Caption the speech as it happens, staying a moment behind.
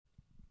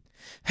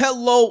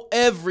Hello,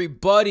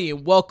 everybody,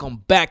 and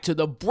welcome back to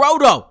the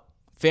Brodo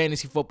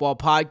Fantasy Football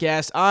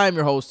Podcast. I'm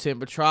your host, Tim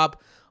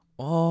Petrop.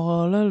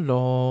 All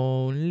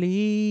lonely,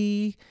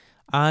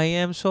 I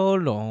am so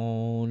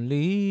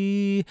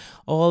lonely,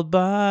 all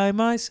by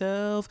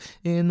myself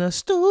in the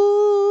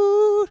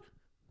studio.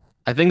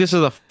 I think this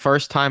is the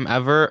first time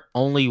ever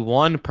only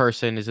one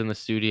person is in the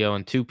studio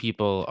and two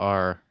people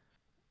are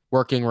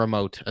working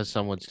remote, as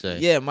some would say.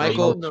 Yeah,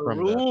 Michael. Remotes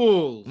from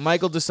the-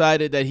 Michael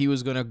decided that he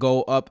was gonna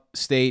go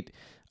upstate,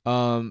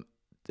 and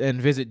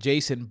visit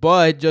Jason.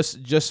 But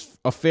just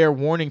a fair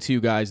warning to you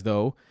guys,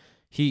 though,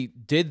 he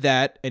did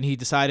that and he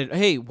decided,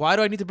 hey, why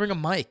do I need to bring a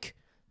mic?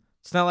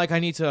 It's not like I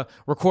need to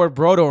record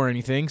Brodo or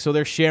anything. So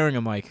they're sharing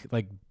a mic,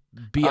 like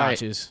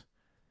biatches.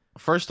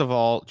 First of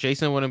all,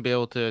 Jason wouldn't be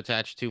able to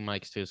attach two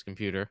mics to his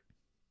computer.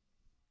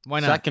 Why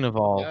not? Second of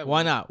all,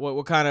 Why not?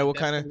 What kind of?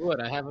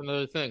 Would I have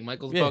another thing?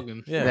 Michael's Yeah,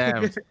 bugging. yeah.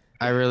 Damn.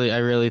 I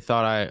really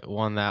thought I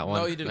won that one.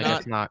 No, you did I not.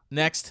 guess not.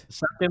 Next.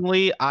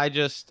 Secondly, I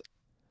just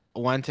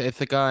went to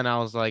Ithaca and I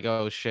was like,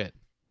 oh shit.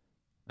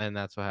 And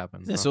that's what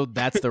happened. Yeah, so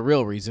that's the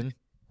real reason.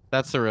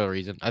 That's the real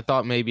reason. I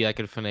thought maybe I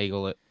could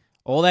finagle it.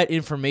 All that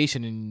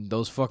information in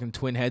those fucking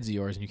twin heads of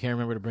yours, and you can't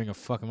remember to bring a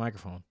fucking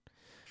microphone.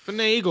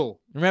 Finagle.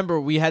 Remember,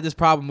 we had this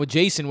problem with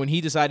Jason when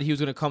he decided he was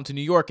going to come to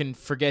New York and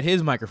forget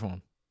his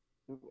microphone.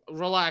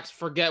 Relax,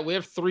 forget. We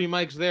have 3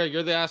 mics there.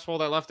 You're the asshole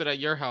that left it at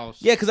your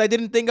house. Yeah, because I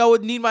didn't think I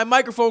would need my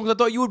microphone because I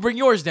thought you would bring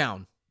yours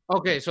down.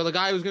 Okay, so the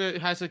guy who's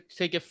has to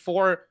take it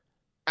 4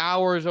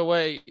 hours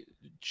away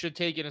should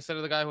take it instead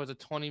of the guy who has a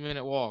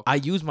 20-minute walk. I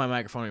use my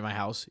microphone at my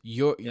house.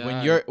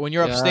 When you're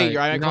Yeah, upstate,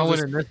 you're not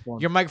winning this one.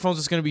 your microphone's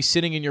just going to be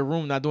sitting in your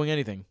room not doing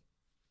anything.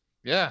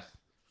 Yeah,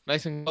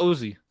 nice and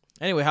cozy.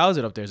 Anyway, how is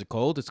it up there? Is it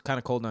cold? It's kind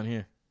of cold down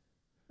here.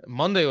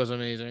 Monday was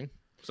amazing.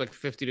 It's like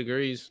 50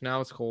 degrees.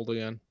 Now it's cold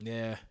again.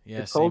 Yeah.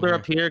 It's colder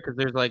up here because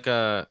there's like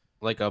a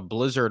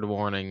blizzard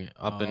warning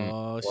up in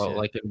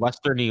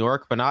Western New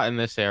York, but not in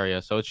this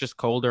area. So it's just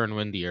colder and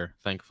windier.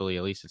 Thankfully,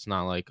 at least it's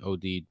not like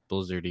OD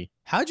blizzardy.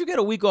 How'd you get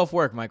a week off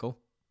work, Michael?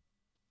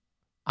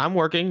 I'm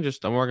working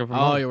from home.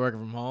 Oh, you're working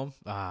from home?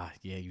 Ah,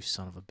 yeah, you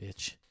son of a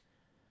bitch.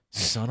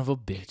 Son of a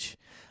bitch.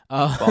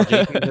 While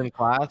Jason's in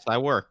class, I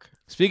work.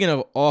 Speaking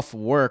of off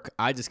work,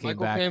 I just came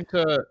Michael back. came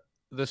to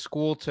the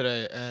school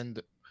today,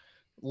 and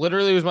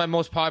literally it was my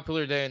most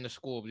popular day in the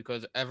school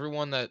because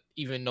everyone that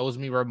even knows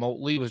me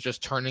remotely was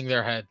just turning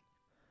their head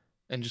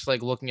and just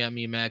like looking at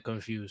me mad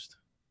confused.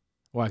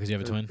 Why? Because you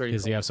have a twin?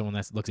 Because cool. you have someone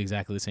that looks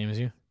exactly the same as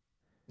you?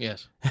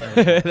 Yes.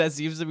 That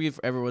seems to be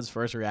everyone's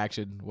first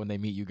reaction when they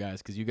meet you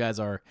guys because you guys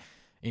are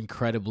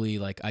incredibly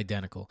like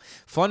identical.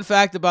 Fun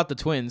fact about the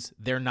twins,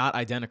 they're not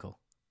identical.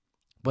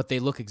 But they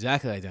look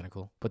exactly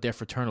identical, but they're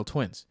fraternal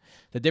twins.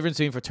 The difference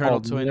between fraternal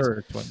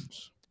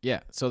twins. Yeah,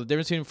 so the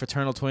difference between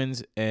fraternal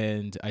twins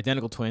and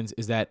identical twins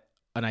is that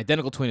an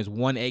identical twin is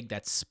one egg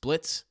that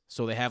splits,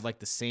 so they have like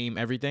the same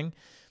everything.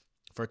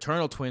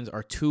 Fraternal twins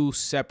are 2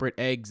 separate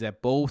eggs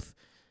that both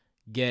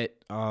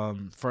get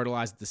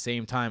fertilized at the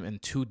same time in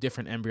 2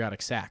 different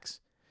embryonic sacs.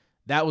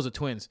 That was a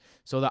twins.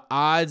 So the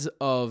odds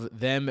of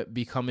them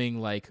becoming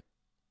like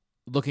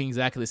looking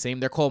exactly the same,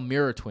 they're called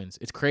mirror twins.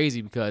 It's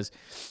crazy because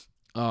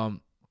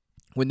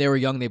when they were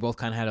young, they both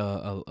kind of had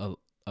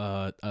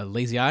a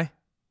lazy eye.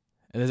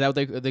 Is that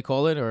what they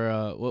call it,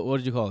 or what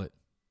did you call it?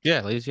 Yeah,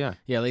 lazy eye.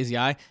 Yeah, lazy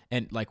eye.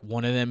 And like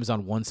one of them is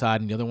on one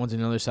side and the other one's on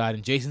the other side.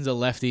 And Jason's a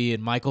lefty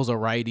and Michael's a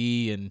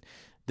righty. And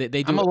they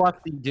do. I'm a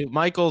lefty, dude.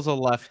 Michael's a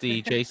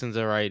lefty. Jason's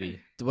a righty.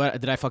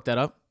 Did I fuck that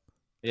up?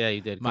 Yeah, you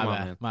did.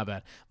 My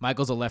bad.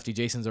 Michael's a lefty.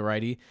 Jason's a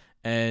righty.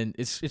 And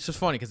it's just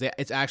funny because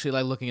it's actually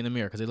like looking in the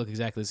mirror because they look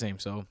exactly the same.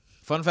 So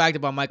fun fact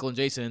about Michael and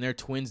Jason and their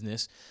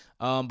twinsness.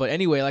 But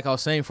anyway, like I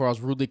was saying before, I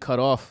was rudely cut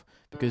off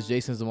because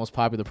Jason's the most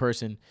popular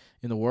person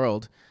in the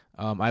world.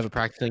 I have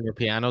practicing your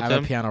piano. I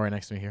have a piano right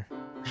next to me here.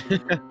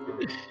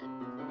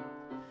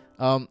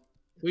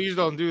 Please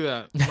don't do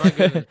that. My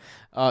goodness.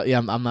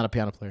 Yeah, I'm not a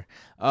piano player.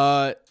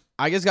 I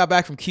just got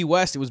back from Key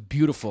West. It was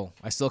beautiful.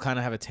 I still kind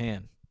of have a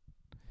tan.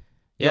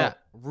 Yeah,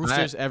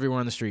 roosters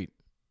everywhere on the street.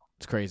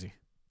 It's crazy.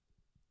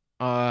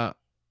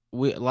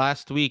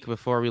 Last week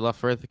before we left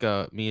for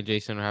Ithaca, me and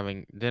Jason were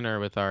having dinner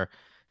with our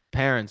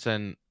parents,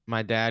 and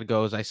my dad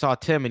goes, I saw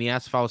Tim and he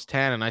asked if I was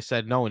tan, and I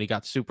said no, and he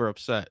got super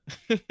upset.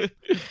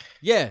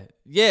 Yeah.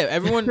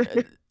 Everyone,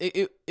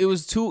 it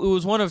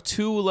was one of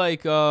 2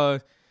 like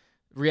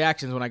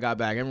reactions when I got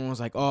back. Everyone was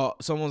like, oh,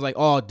 someone's like,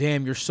 oh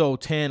damn, you're so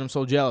tan, I'm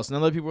so jealous. And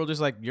other people were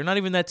just like, you're not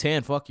even that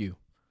tan, fuck you.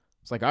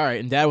 It's like, all right.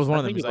 And Dad was one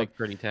of them. He's like,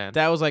 pretty tan.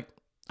 Dad was like,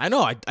 I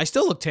know, I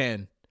still look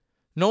tan.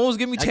 No one was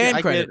giving me tan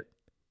credit.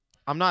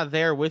 I'm not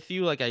there with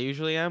you like I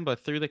usually am, but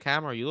through the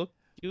camera, you look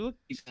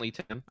decently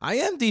tan. I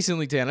am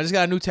decently tan. I just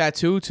got a new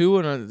tattoo too,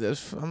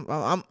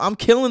 and I'm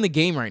killing the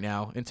game right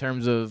now in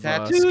terms of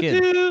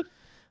skin.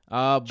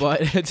 But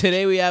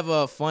today we have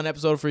a fun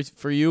episode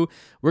for you.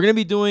 We're gonna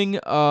be doing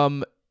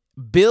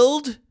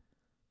build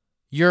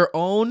your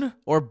own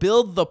or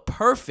build the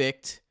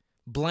perfect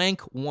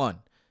blank one.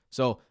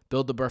 So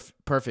build the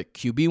perfect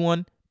QB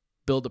one,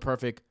 build the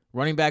perfect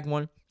running back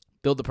one,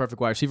 build the perfect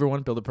wide receiver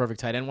one, build the perfect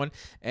tight end one,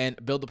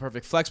 and build the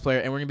perfect flex player.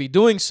 And we're going to be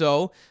doing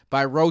so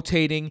by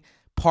rotating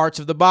parts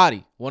of the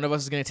body. One of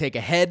us is going to take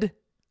a head,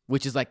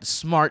 which is like the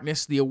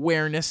smartness, the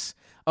awareness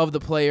of the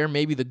player,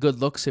 maybe the good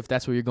looks if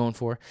that's what you're going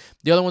for.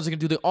 The other ones are going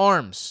to do the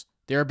arms,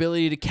 their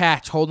ability to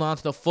catch, hold on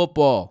to the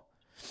football,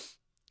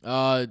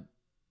 run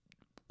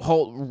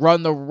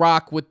the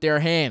rock with their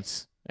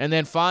hands. And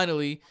then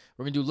finally,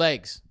 we're going to do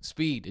legs,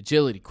 speed,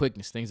 agility,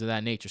 quickness, things of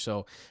that nature.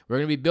 So we're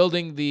going to be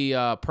building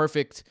the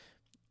perfect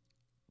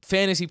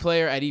fantasy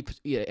player at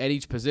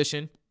each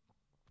position.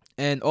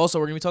 And also,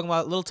 we're going to be talking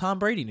about a little Tom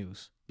Brady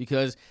news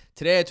because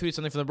today I tweeted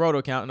something from the Brodo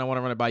account, and I want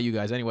to run it by you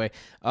guys. Anyway,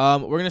 we're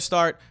going to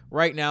start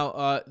right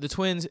now. The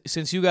Twins,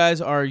 since you guys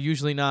are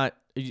usually in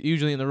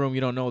the room, you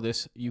don't know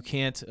this. You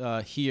can't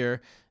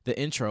hear the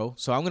intro.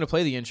 So I'm going to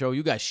play the intro.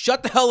 You guys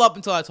shut the hell up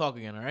until I talk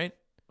again, all right?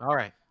 All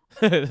right.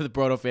 The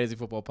Brodo Fantasy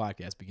Football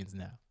Podcast begins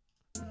now.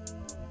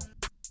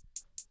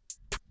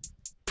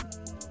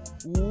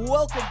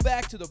 Welcome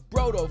back to the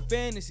Brodo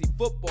Fantasy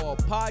Football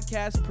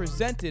Podcast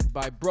presented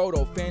by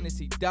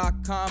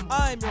BrodoFantasy.com.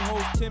 I'm your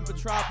host, Tim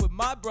Petrop, with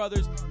my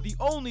brothers, the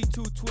only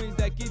two twins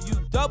that give you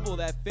double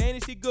that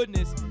fantasy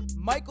goodness,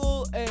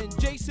 Michael and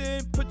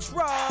Jason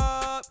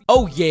Petrop.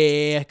 Oh,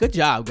 yeah. Good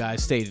job,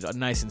 guys. Stayed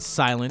nice and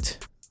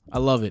silent. I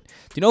love it.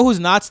 Do you know who's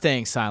not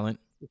staying silent?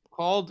 It's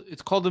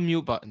called the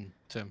mute button,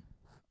 Tim.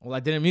 Well, I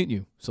didn't mute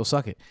you, so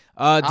suck it.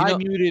 I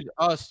muted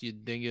us, you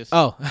dingus.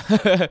 Oh,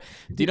 do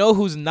you know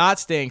who's not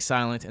staying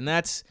silent? And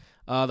that's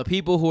the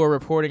people who are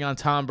reporting on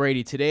Tom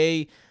Brady.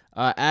 Today,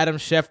 Adam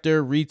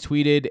Schefter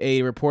retweeted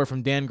a report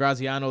from Dan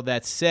Graziano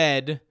that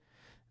said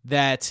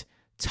that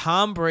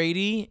Tom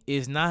Brady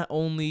is not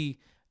only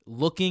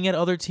looking at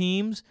other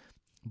teams,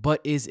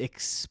 but is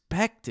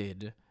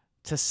expected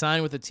to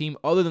sign with a team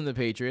other than the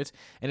Patriots,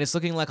 and it's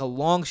looking like a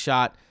long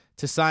shot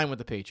to sign with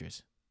the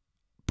Patriots.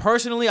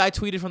 Personally, I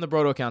tweeted from the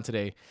Brodo account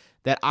today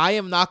that I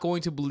am not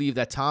going to believe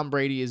that Tom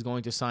Brady is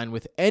going to sign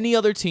with any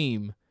other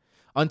team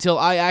until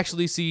I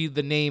actually see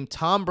the name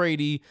Tom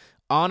Brady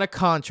on a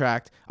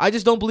contract. I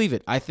just don't believe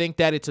it. I think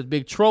that it's a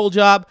big troll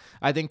job.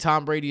 I think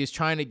Tom Brady is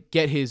trying to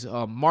get his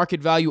market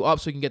value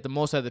up so he can get the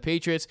most out of the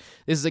Patriots.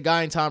 This is a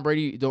guy in Tom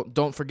Brady,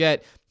 don't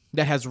forget,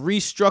 that has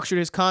restructured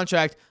his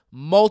contract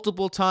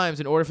multiple times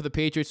in order for the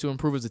Patriots to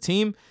improve as a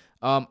team.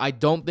 I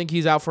don't think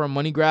he's out for a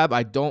money grab.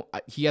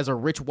 He has a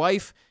rich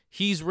wife.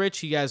 He's rich.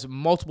 He has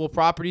multiple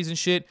properties and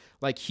shit.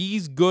 Like,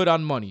 he's good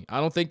on money. I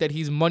don't think that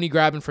he's money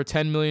grabbing for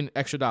 $10 million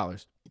extra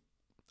dollars.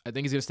 I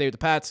think he's going to stay with the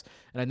Pats,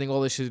 and I think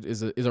all this shit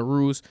is a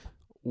ruse.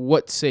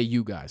 What say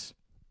you guys?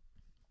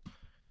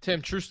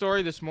 Tim, true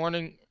story. This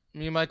morning,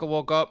 me and Michael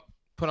woke up,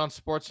 put on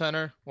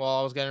SportsCenter while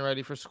I was getting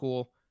ready for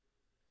school.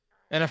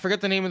 And I forget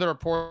the name of the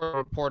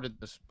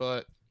reported this,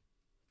 but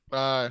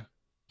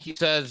he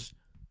says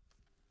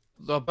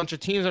a bunch of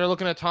teams that are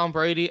looking at Tom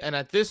Brady, and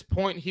at this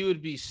point, he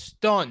would be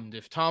stunned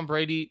if Tom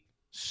Brady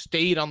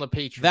stayed on the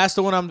Patriots. That's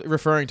the one I'm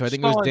referring to. I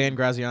think it was Dan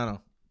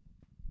Graziano.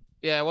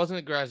 Yeah, it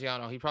wasn't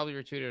Graziano. He probably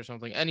retweeted or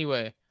something.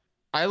 Anyway,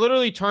 I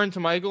literally turned to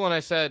Michael and I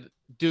said,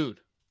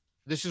 dude,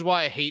 this is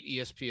why I hate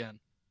ESPN.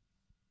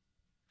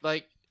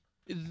 Like,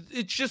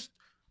 it's just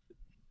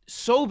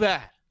so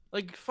bad.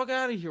 Like, fuck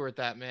out of here with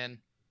that, man.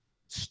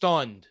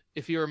 Stunned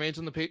if he remains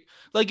on the Patriots.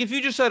 Like, if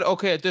you just said,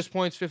 okay, at this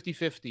point, it's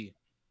 50-50.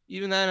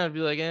 Even then, I'd be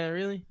like,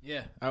 really?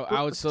 Yeah,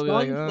 I would still be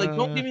like,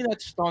 don't give me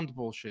that stunned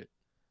bullshit.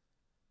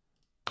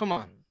 Come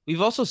on.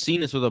 We've also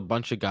seen this with a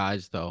bunch of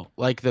guys, though.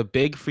 Like the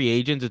big free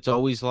agents, it's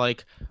always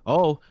like,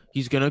 oh,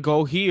 he's going to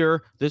go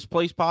here. This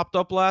place popped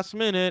up last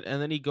minute. And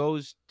then he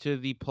goes to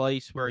the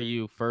place where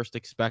you first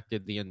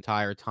expected the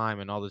entire time.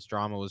 And all this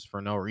drama was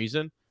for no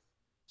reason.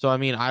 So, I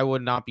mean, I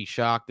would not be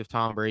shocked if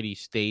Tom Brady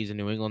stays in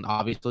New England.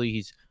 Obviously,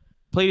 he's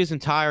played his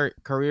entire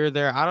career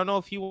there. I don't know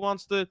if he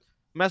wants to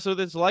mess with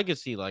his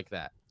legacy like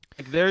that.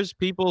 Like, there's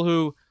people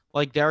who,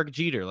 like Derek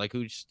Jeter, like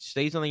who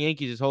stays on the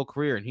Yankees his whole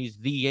career, and he's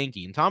the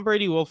Yankee. And Tom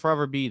Brady will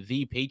forever be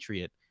the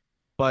Patriot.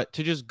 But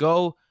to just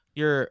go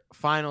your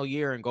final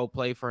year and go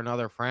play for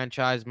another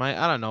franchise,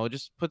 I don't know, it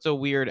just puts a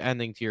weird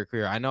ending to your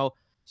career. I know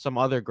some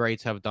other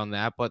greats have done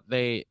that, but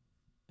they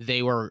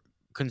were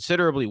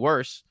considerably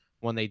worse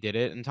when they did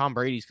it, and Tom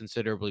Brady's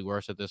considerably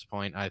worse at this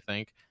point, I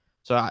think.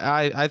 So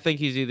I think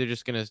he's either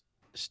just gonna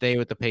stay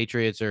with the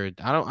Patriots, or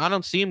I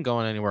don't see him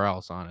going anywhere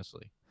else,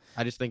 honestly.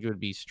 I just think it would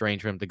be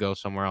strange for him to go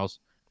somewhere else.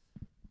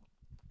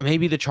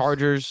 Maybe the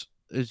Chargers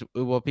is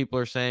what people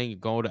are saying.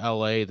 Go to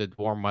LA, the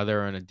warm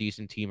weather and a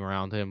decent team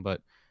around him,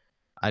 but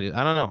I don't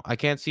know. I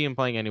can't see him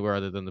playing anywhere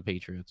other than the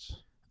Patriots.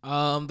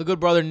 The good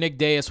brother Nick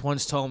Deus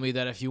once told me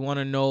that if you want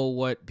to know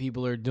what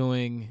people are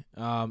doing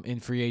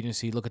in free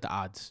agency, look at the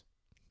odds.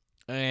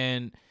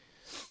 And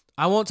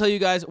I won't tell you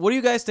guys. What do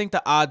you guys think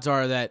the odds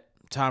are that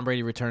Tom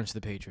Brady returns to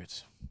the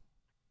Patriots?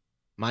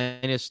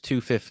 Minus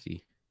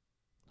 250.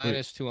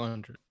 Minus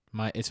 200.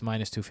 It's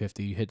minus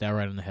 250. You hit that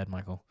right on the head,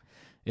 Michael.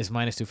 It's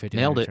minus 250.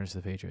 Nailed it. Returns to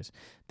the Patriots.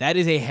 That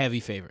is a heavy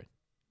favorite.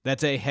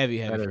 That's a heavy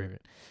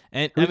favorite.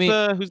 And who's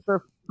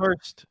the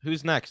first?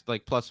 Who's next?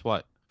 Like plus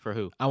what for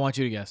who? I want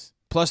you to guess.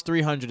 Plus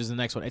 300 is the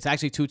next one. It's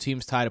actually two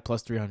teams tied at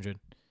plus 300.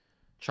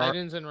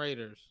 Titans and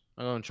Raiders.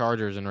 I'm going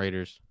Chargers and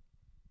Raiders.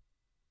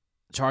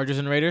 Chargers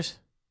and Raiders.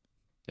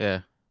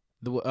 Yeah.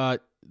 The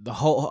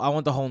whole. I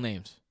want the whole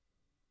names.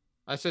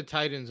 I said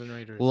Titans and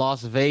Raiders.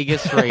 Las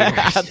Vegas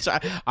Raiders.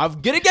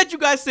 I'm gonna get you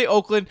guys to say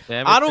Oakland.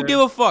 Damn it, I don't Tim. give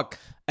a fuck.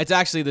 It's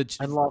actually the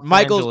And Los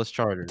Michael. Angeles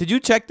Chargers. Did you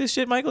check this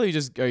shit, Michael? Or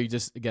are you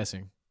just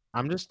guessing?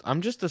 I'm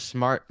just a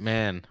smart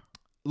man.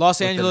 Los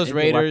with an Angeles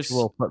Raiders.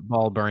 intellectual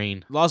football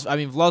brain. Las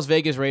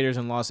Vegas Raiders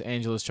and Los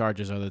Angeles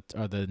Chargers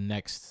are the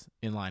next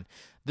in line.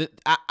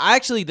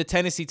 Actually the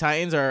Tennessee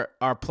Titans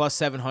are plus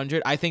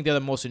 700. I think they're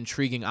the most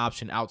intriguing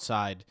option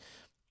outside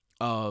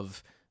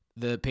of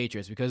the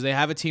Patriots because they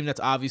have a team that's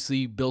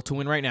obviously built to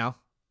win right now,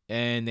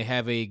 and they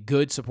have a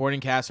good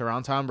supporting cast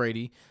around Tom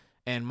Brady,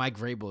 and Mike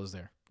Vrabel is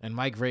there, and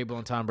Mike Vrabel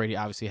and Tom Brady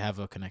obviously have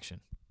a connection.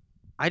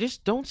 I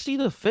just don't see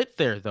the fit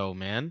there though,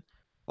 man.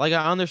 Like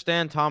I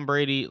understand Tom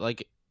Brady,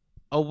 like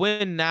a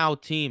win now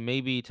team,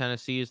 maybe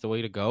Tennessee is the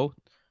way to go.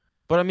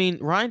 But I mean,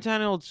 Ryan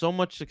Tannehill had so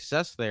much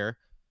success there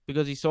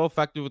because he's so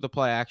effective with the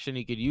play action.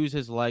 He could use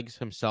his legs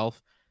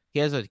himself. He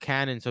has a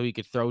cannon so he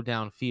could throw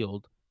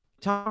downfield.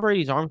 Tom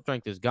Brady's arm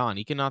strength is gone.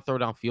 He cannot throw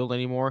downfield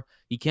anymore.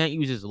 He can't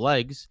use his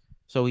legs,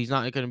 so he's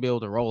not going to be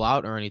able to roll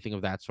out or anything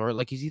of that sort.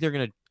 Like he's either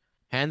going to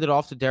hand it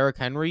off to Derrick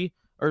Henry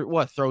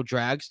or throw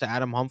drags to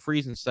Adam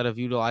Humphries instead of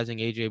utilizing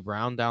AJ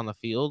Brown down the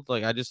field.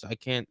 Like I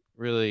can't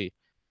really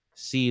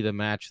see the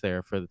match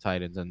there for the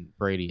Titans and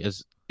Brady.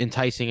 As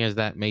enticing as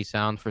that may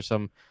sound for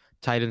some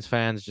Titans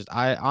fans,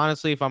 I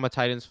honestly, if I'm a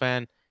Titans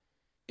fan,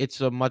 it's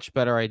a much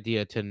better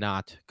idea to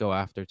not go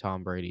after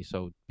Tom Brady.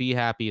 So be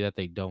happy that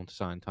they don't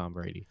sign Tom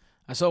Brady.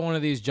 I saw one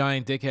of these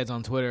giant dickheads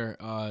on Twitter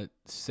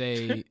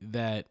say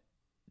that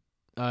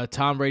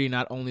Tom Brady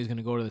not only is going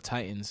to go to the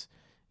Titans,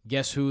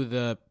 guess who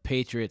the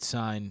Patriots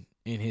signed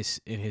in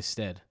his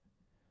stead?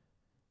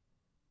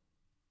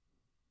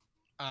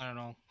 I don't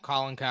know.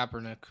 Colin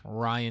Kaepernick.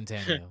 Ryan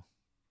Tannehill.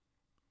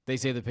 They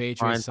say the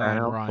Patriots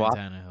signed Ryan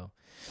Tannehill.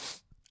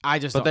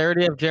 But they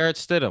already have Jarrett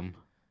Stidham.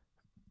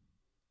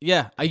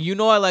 Yeah, I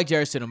like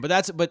Jarrett Stidham,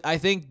 but I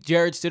think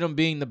Jarrett Stidham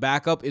being the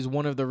backup is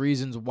one of the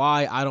reasons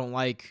why I don't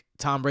like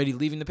Tom Brady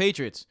leaving the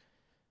Patriots.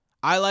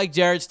 I like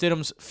Jarrett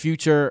Stidham's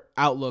future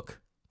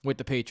outlook with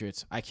the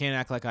Patriots. I can't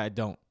act like I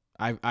don't.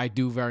 I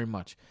do very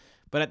much.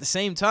 But at the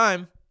same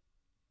time,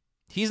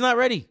 he's not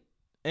ready.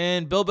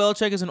 And Bill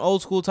Belichick is an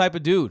old school type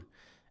of dude.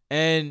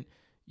 And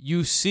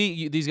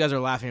these guys are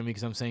laughing at me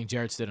because I'm saying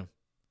Jarrett Stidham.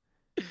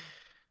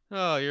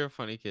 Oh, you're a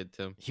funny kid,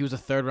 Tim. He was a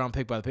 3rd round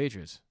pick by the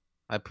Patriots.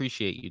 I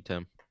appreciate you,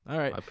 Tim. All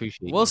right. I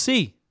appreciate We'll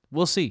you.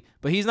 We'll see.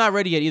 But he's not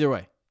ready yet either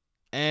way.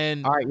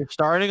 And all right, you're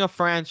starting a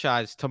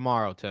franchise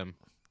tomorrow, Tim.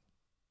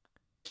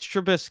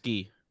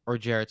 Trubisky or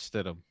Jarrett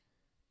Stidham?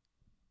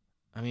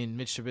 I mean,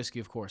 Mitch Trubisky,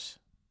 of course.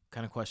 What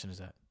kind of question is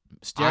that?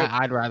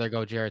 I'd rather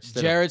go Jarrett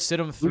Stidham. Jarrett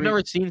Stidham 3. We've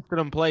never seen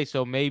Stidham play,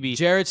 so maybe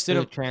Jarrett there's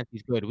a Stidham. chance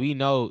he's good. We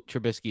know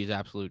Trubisky is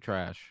absolute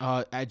trash.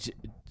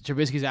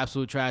 Trubisky's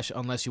absolute trash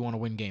unless you want to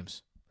win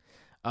games.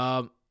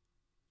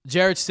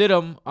 Jarrett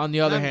Stidham, on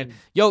the other hand,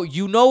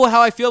 you know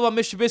how I feel about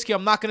Mitch Trubisky.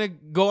 I'm not gonna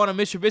go on a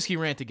Mitch Trubisky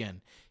rant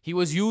again. He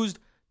was used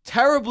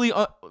terribly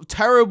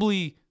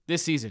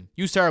this season.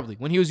 Used terribly.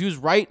 When he was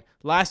used right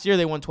last year,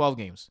 they won 12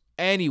 games.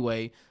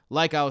 Anyway,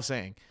 like I was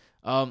saying,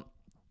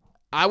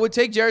 I would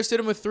take Jarrett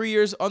Stidham with 3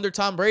 years under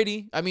Tom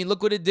Brady. I mean,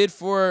 look what it did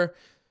for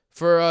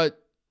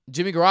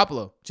Jimmy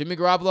Garoppolo. Jimmy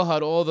Garoppolo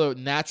had all the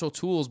natural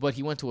tools, but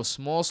he went to a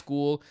small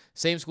school,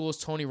 same school as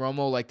Tony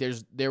Romo. Like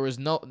there was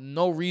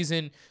no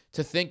reason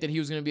to think that he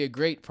was going to be a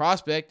great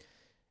prospect.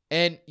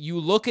 And you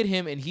look at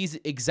him, and he's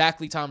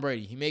exactly Tom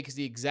Brady. He makes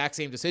the exact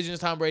same decisions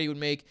Tom Brady would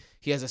make.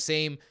 He has the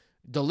same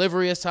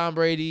delivery as Tom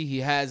Brady. He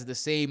has the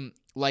same,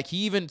 he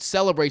even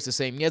celebrates the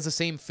same. He has the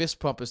same fist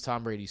pump as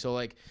Tom Brady. So,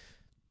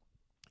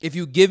 if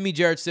you give me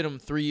Jarrett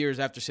Stidham 3 years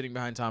after sitting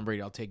behind Tom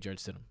Brady, I'll take Jarrett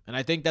Stidham. And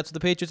I think that's what the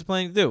Patriots are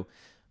planning to do.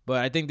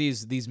 But I think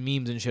these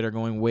memes and shit are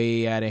going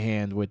way out of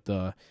hand with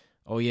Jarrett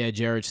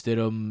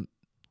Stidham.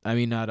 I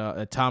mean,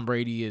 not Tom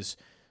Brady is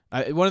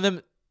one of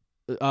them.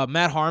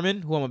 Matt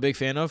Harmon, who I'm a big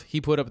fan of,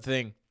 he put up a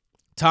thing.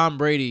 Tom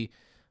Brady,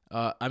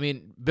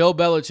 Bill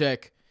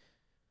Belichick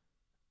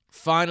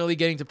finally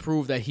getting to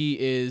prove that he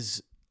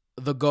is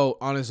the GOAT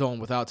on his own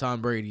without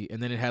Tom Brady.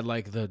 And then it had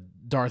the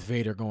Darth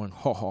Vader going,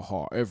 ha ha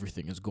ha,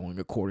 everything is going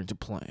according to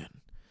plan.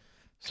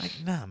 It's like,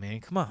 nah,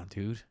 man, come on,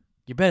 dude.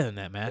 You're better than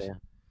that, Matt. Yeah.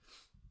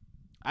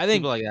 I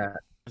think people like that,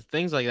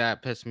 things like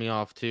that piss me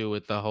off too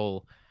with the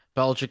whole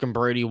Belichick and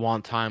Brady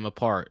want time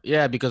apart.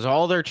 Yeah, because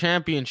all their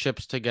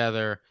championships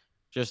together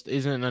just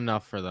isn't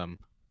enough for them.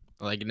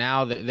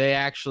 Now they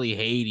actually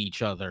hate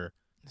each other.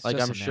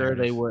 I'm sure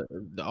they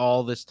would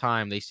all this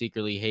time they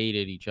secretly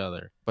hated each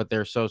other, but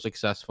they're so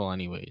successful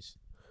anyways.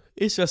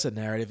 It's just a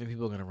narrative, and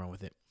people are gonna run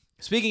with it.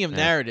 Speaking of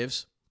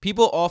narratives,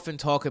 people often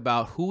talk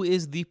about who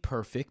is the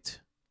perfect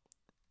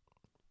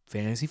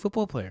fantasy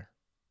football player.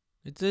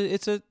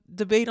 It's a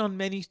debate on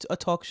a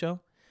talk show.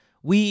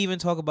 We even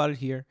talk about it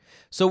here.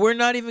 So we're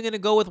not even gonna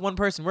go with one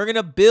person. We're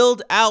gonna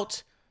build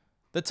out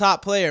the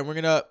top player, and we're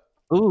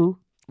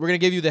gonna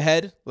give you the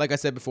head, like I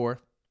said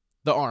before,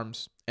 the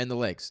arms and the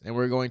legs, and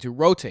we're going to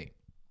rotate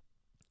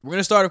We're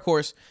gonna start, of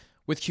course,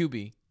 with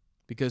QB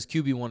because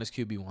QB1 is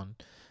QB1.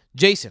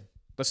 Jason,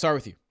 let's start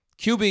with you.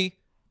 QB,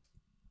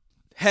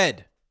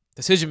 head,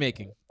 decision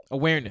making,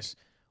 awareness.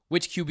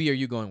 Which QB are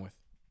you going with?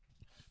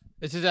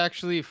 This is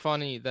actually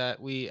funny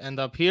that we end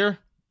up here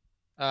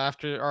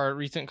after our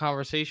recent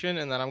conversation,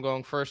 and that I'm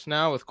going first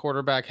now with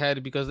quarterback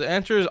head because the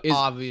answer is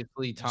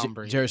obviously Tom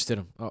Brady. Jarrett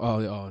Stidham.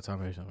 Tom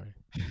Brady. Tom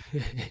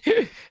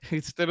Brady.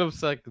 Stidham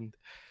second.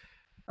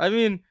 I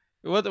mean,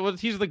 what?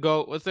 He's the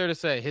GOAT. What's there to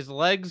say? His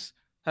legs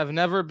have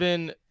never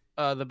been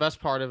the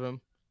best part of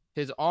him.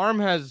 His arm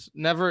has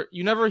never.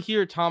 You never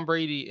hear Tom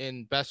Brady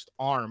in best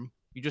arm.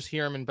 You just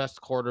hear him in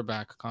best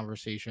quarterback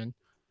conversation.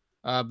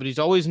 But he's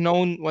always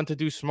known when to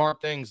do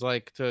smart things.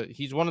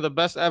 He's one of the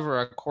best ever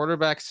at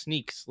quarterback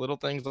sneaks, little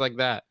things like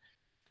that.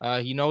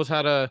 He knows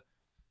how to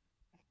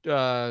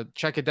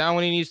check it down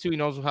when he needs to. He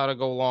knows how to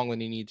go long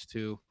when he needs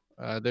to.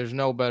 There's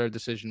no better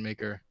decision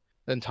maker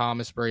than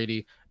Thomas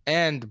Brady.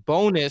 And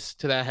bonus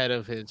to that head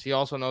of his, he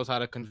also knows how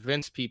to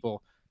convince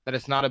people that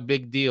it's not a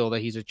big deal that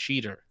he's a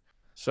cheater.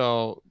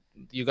 So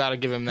you got to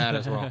give him that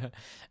as well.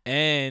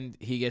 And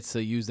he gets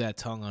to use that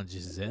tongue on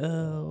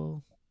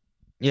Giselle.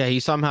 Yeah, he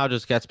somehow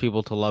just gets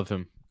people to love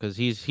him because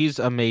he's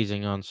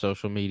amazing on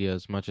social media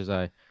as much as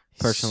I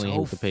personally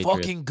hate the Patriots.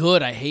 Fucking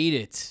good. I hate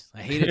it.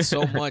 I hate it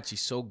so much.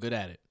 He's so good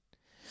at it.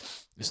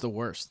 It's the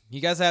worst. You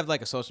guys have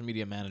like a social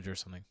media manager or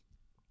something.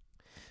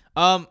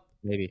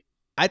 Maybe.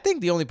 I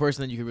think the only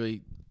person that you could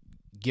really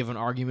give an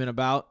argument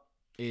about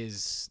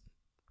is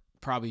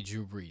probably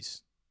Drew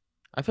Brees.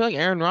 I feel like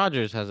Aaron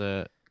Rodgers has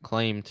a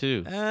claim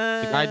too. The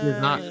guy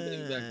does not.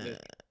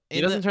 He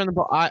doesn't turn the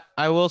ball.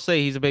 I will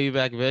say he's a baby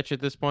back bitch at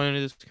this point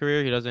in his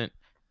career. He doesn't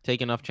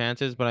take enough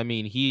chances, but I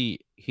mean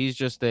he's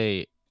just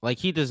he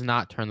does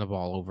not turn the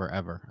ball over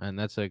ever, and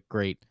that's a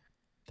great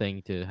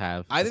thing to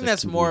have. I think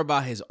that's more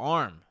about his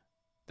arm.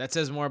 That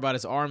says more about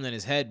his arm than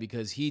his head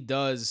because he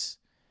does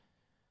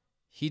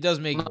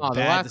make bad decisions. The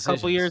last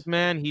couple years,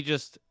 man, he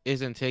just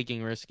isn't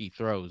taking risky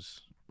throws.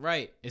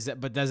 Right. Does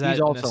that he's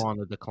also on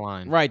the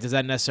decline. Right. Does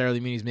that necessarily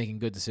mean he's making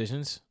good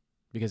decisions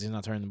because he's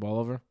not turning the ball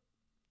over?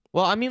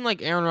 Well, I mean,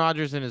 like Aaron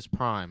Rodgers in his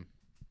prime.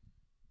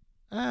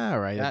 All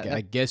right.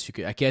 I guess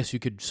you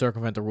could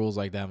circumvent the rules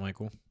like that,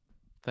 Michael.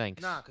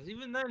 Thanks. Nah, because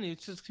even then, he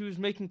was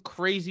making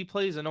crazy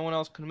plays that no one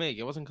else could make.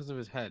 It wasn't because of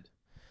his head.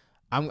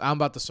 I'm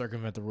about to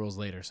circumvent the rules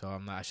later, so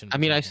I'm not. I shouldn't. I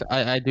mean,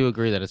 I do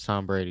agree that it's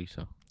Tom Brady.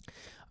 So.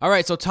 All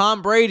right. So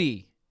Tom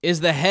Brady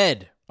is the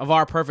head of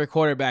our perfect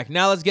quarterback.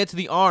 Now let's get to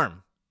the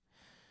arm.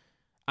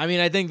 I mean,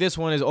 I think this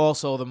one is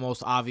also the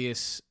most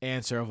obvious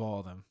answer of all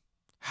of them.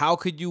 How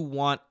could you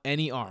want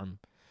any arm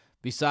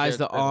besides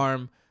the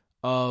arm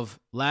of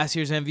last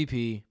year's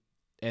MVP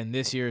and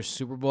this year's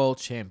Super Bowl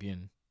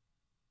champion,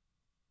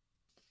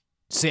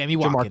 Sammy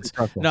Watkins?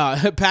 No,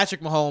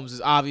 Patrick Mahomes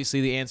is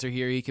obviously the answer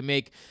here. He can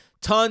make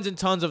tons and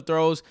tons of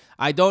throws.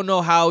 I don't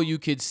know how you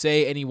could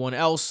say anyone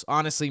else.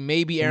 Honestly,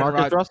 maybe Aaron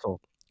Rodgers.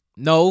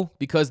 No,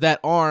 because that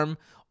arm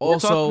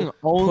also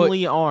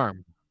only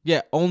arm.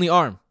 Yeah, only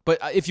arm. But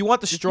if you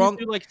want the strong,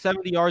 do like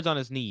 70 yards on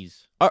his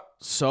knees.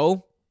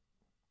 So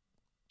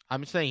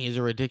I'm saying he's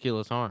a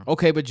ridiculous arm.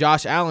 Okay, but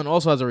Josh Allen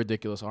also has a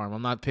ridiculous arm.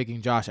 I'm not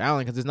picking Josh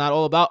Allen because it's not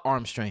all about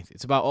arm strength.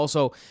 It's about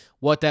also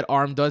what that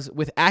arm does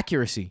with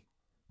accuracy.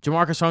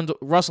 Jamarcus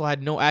Russell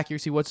had no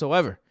accuracy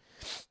whatsoever.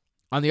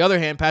 On the other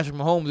hand, Patrick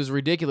Mahomes is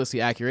ridiculously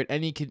accurate,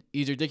 and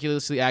he's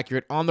ridiculously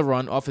accurate on the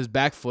run off his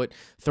back foot,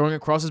 throwing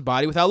across his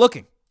body without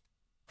looking.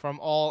 From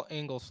all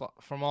angles,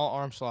 from all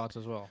arm slots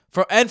as well.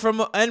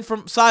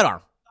 From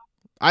sidearm.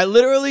 I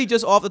literally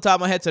just off the top of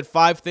my head said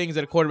 5 things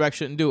that a quarterback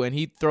shouldn't do, and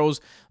he throws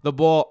the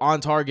ball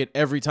on target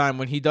every time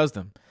when he does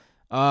them.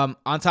 On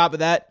top of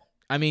that,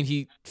 I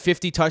mean,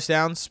 50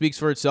 touchdowns speaks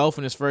for itself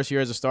in his first year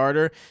as a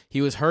starter.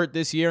 He was hurt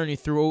this year, and he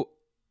threw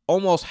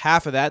almost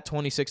half of that,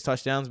 26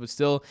 touchdowns, but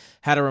still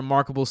had a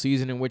remarkable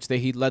season in which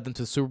he led them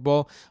to the Super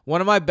Bowl.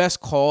 One of my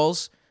best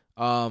calls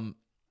in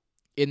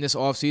this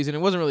offseason, it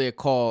wasn't really a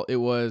call, it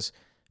was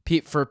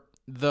for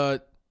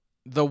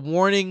the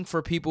warning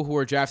for people who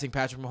are drafting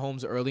Patrick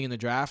Mahomes early in the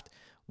draft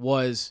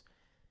was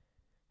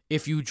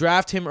if you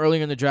draft him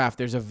early in the draft,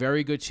 there's a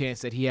very good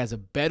chance that he has a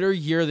better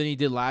year than he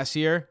did last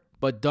year,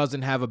 but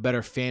doesn't have a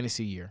better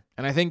fantasy year.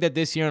 And I think that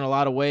this year, in a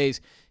lot of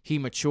ways, he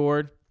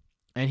matured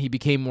and he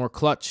became more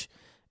clutch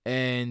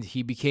and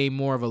he became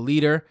more of a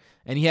leader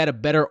and he had a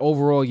better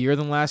overall year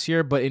than last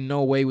year, but in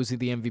no way was he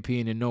the MVP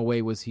and in no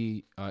way was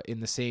he in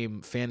the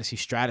same fantasy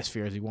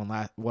stratosphere as he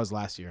was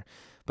last year.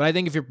 But I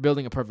think if you're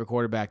building a perfect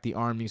quarterback, the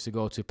arm needs to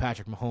go to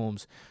Patrick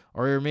Mahomes,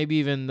 or maybe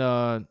even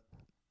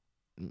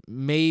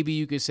maybe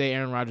you could say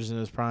Aaron Rodgers in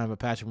his prime, but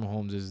Patrick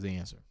Mahomes is the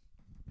answer.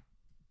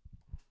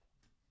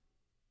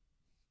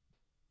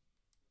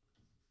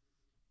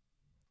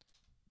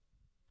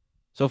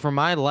 So for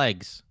my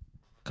legs,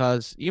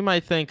 because you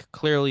might think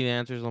clearly the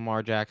answer is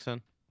Lamar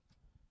Jackson.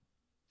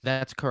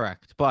 That's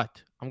correct,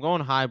 but I'm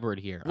going hybrid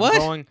here.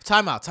 What?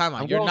 Time out.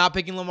 You're not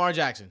picking Lamar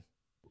Jackson.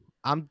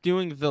 I'm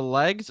doing the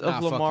legs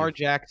of Lamar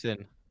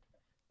Jackson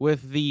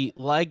with the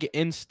leg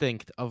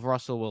instinct of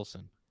Russell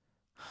Wilson.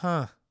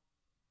 Huh.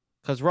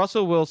 Because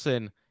Russell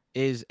Wilson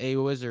is a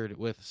wizard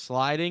with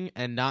sliding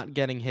and not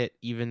getting hit,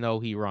 even though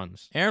he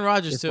runs. Aaron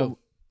Rodgers If, too.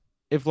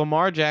 if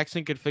Lamar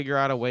Jackson could figure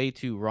out a way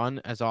to run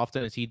as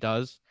often as he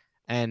does,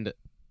 and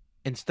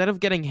instead of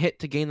getting hit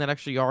to gain that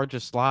extra yard,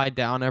 just slide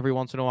down every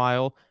once in a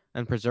while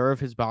and preserve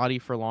his body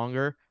for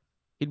longer,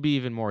 he'd be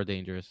even more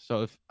dangerous.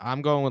 So if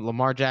I'm going with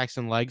Lamar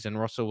Jackson legs and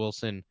Russell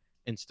Wilson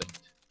instinct.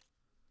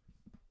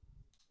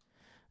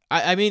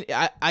 I mean,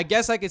 I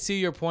guess I could see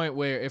your point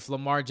where if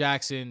Lamar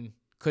Jackson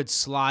could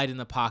slide in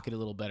the pocket a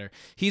little better.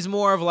 He's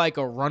more of like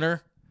a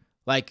runner,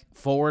 like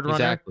forward runner.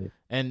 Exactly.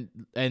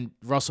 And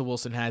Russell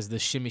Wilson has the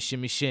shimmy,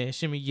 shimmy,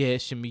 shimmy, yeah,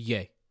 shimmy,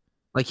 yeah.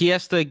 Like he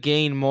has to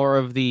gain more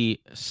of the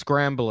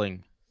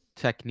scrambling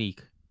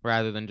technique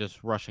rather than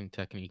just rushing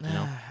technique, you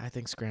know? I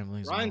think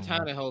scrambling is Ryan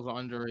normal. Tannehill's an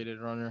underrated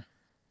runner.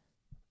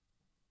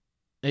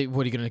 Hey,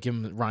 what are you going to give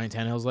him Ryan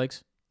Tannehill's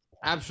legs?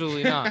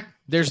 Absolutely not.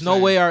 There's Just no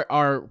saying. way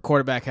our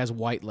quarterback has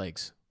white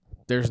legs.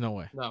 There's no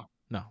way.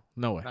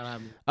 No way.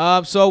 Not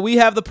happening. So we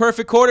have the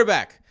perfect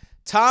quarterback.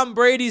 Tom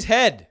Brady's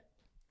head,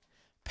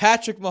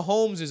 Patrick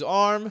Mahomes'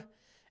 arm,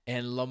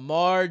 and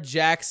Lamar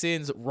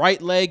Jackson's right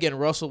leg and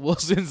Russell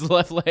Wilson's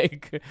left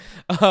leg Good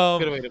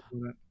way to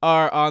put it.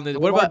 are on the.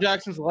 What Lamar about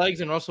Jackson's legs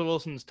and Russell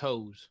Wilson's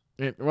toes?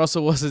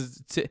 Russell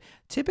Wilson's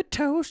tip of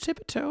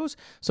toes?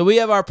 So we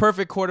have our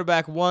perfect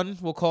quarterback one.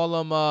 We'll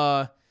call him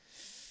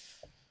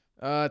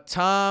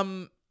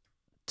Tom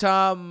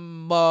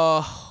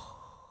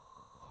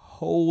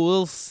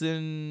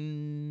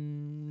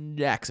Wilson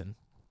Jackson.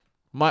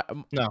 No.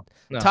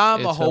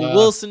 Tom it's,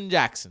 Wilson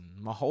Jackson.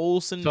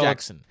 Maholson so it's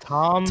Jackson.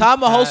 Tom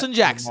Maholson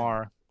Jackson.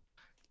 Lamar.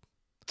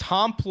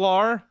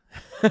 Tomplar.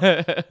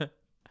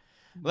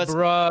 Let's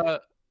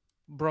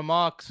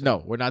Bramox.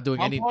 No, we're not doing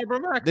any.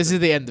 Bramox. This is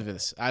the end of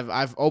this.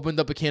 I've opened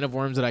up a can of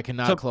worms that I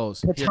cannot So,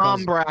 close.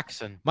 Tom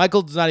Braxton.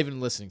 Michael's not even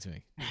listening to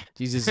me.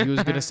 Jesus, he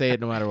was gonna say it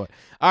no matter what.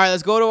 All right,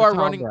 let's go to our Tom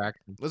running.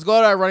 Braxton. Let's go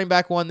to our running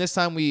back one. This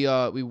time we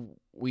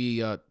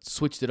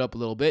switched it up a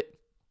little bit.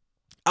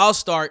 I'll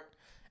start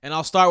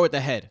with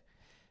the head.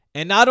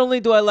 And not only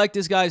do I like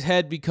this guy's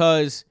head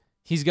because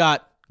he's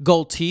got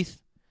gold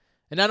teeth,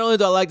 and not only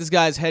do I like this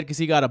guy's head because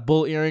he got a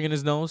bull earring in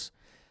his nose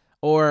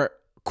or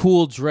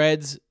cool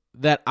dreads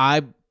that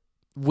I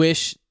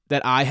wish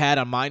that I had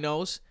on my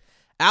nose,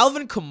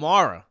 Alvin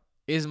Kamara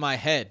is my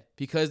head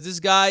because this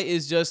guy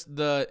is just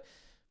the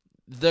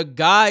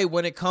guy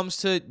when it comes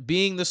to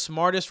being the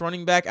smartest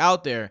running back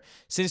out there.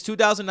 Since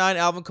 2009,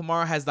 Alvin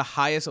Kamara has the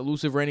highest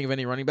elusive rating of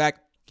any running back.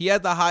 He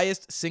had the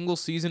highest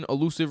single-season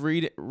elusive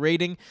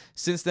rating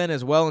since then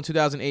as well in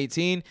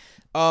 2018.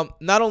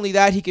 Not only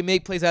that, he can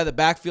make plays out of the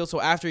backfield, so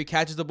after he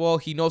catches the ball,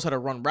 he knows how to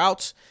run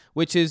routes,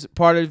 which is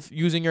part of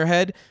using your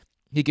head.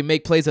 He can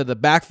make plays out of the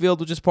backfield,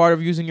 which is part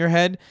of using your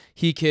head.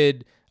 He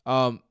could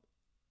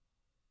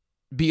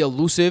be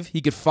elusive.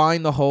 He could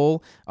find the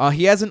hole.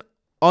 He has an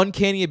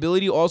uncanny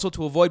ability also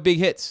to avoid big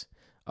hits.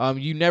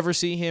 You never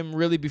see him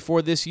really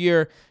before this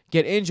year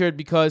get injured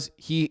because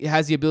he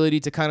has the ability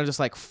to kind of just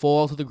like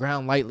fall to the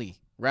ground lightly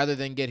rather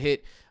than get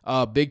hit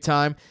big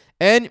time.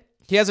 And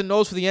he has a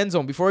nose for the end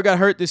zone. Before he got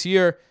hurt this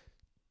year,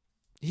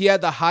 he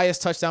had the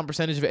highest touchdown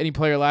percentage of any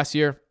player last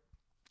year.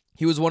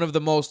 He was one of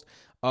the most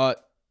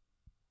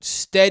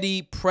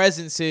steady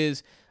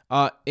presences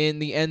in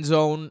the end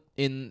zone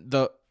in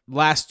the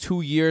last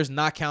 2 years,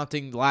 not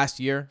counting last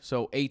year,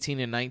 so 18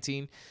 and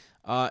 19.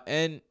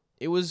 And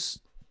it was...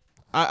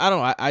 I don't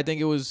know. I think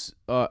it was.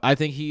 I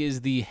think he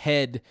is the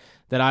head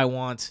that I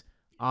want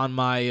on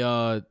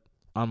my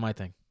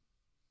thing.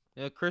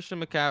 Yeah,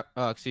 Christian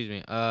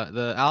McCaffrey.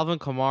 The Alvin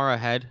Kamara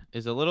head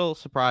is a little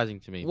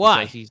surprising to me. Why?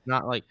 Because he's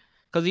not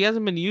because he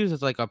hasn't been used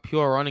as like a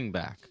pure running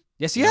back.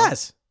 Yes, he You know?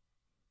 has.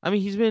 I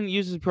mean, he's been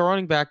used as a pure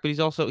running back, but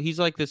he's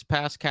like this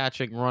pass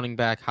catching running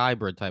back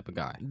hybrid type of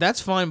guy.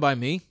 That's fine by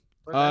me.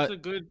 But that's a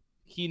good.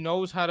 He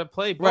knows how to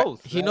play Right.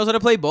 both. He knows how to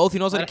play both. He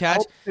knows how to That catch.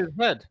 helps his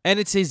head. And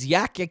it's his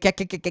yak,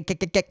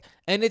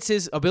 and it's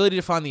his ability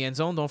to find the end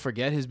zone. Don't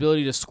forget his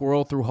ability to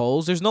squirrel through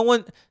holes. There's no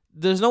one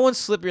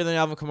slipperier than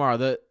Alvin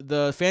Kamara.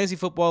 The fantasy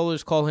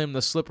footballers call him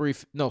the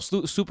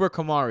Super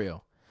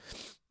Camario,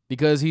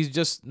 because he's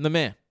just the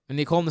man, and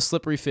they call him the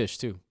slippery fish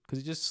too, because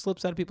he just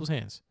slips out of people's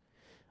hands.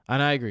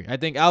 And I agree. I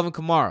think Alvin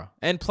Kamara,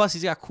 and plus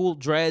he's got cool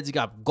dreads. He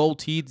got gold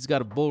teeth. He's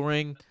got a bull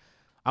ring.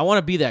 I want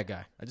to be that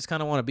guy. I just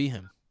kind of want to be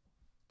him.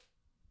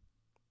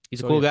 He's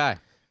So, a cool yeah.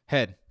 guy.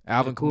 Head.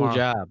 Alvin Cool Kamara.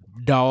 job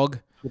Dog.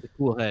 with a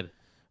cool head.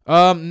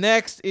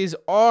 Next is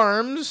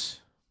arms.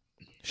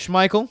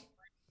 Schmeichel.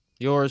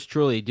 Yours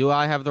truly. Do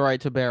I have the right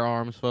to bear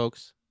arms,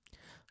 folks?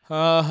 Ha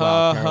Wow,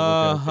 ha terrible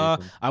ha joke, ha.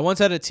 Jason. I once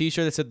had a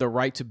T-shirt that said "the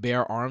right to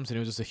bear arms," and it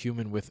was just a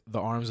human with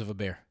the arms of a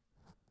bear.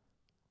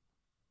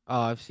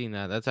 Oh, I've seen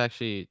that. That's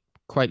actually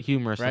quite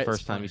humorous Right? the It's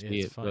first time you funny. see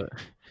It's it, funny.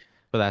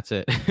 but that's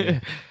it. Yeah.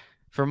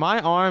 For my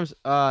arms,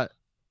 I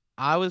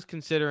was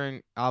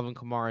considering Alvin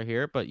Kamara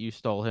here, but you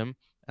stole him,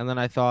 and then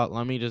I thought,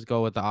 let me just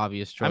go with the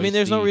obvious choice. I mean,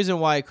 there's no the- reason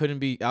why it couldn't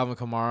be Alvin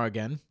Kamara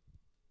again.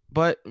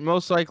 But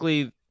most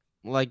likely,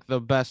 like the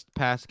best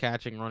pass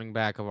catching running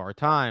back of our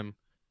time,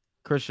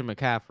 Christian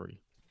McCaffrey.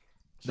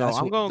 So That's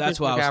I'm wh- going that's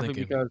Christian what I was McCaffrey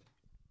thinking. because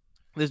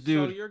this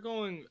dude. So you're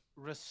going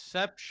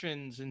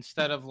receptions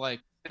instead of like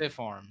stiff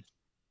arms.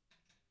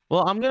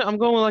 Well, I'm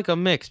going with like a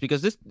mix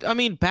because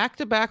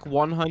back-to-back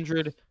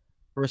 100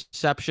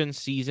 reception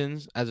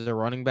seasons as a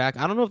running back.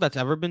 I don't know if that's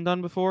ever been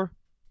done before.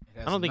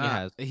 It I don't think it not.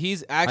 has.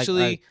 He's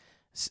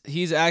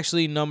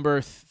actually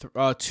number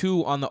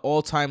 2 on the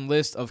all-time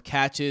list of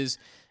catches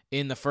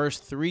in the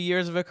first 3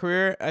 years of a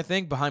career, I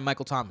think, behind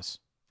Michael Thomas.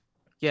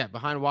 Yeah,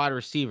 behind wide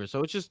receiver.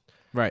 So it's just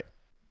Right.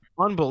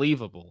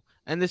 unbelievable.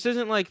 And this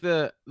isn't like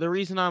the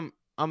reason I'm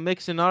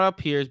mixing it up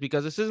here is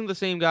because this isn't the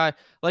same guy.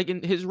 Like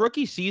in his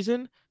rookie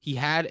season, he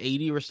had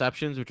 80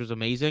 receptions, which was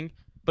amazing,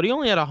 but he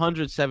only had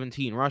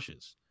 117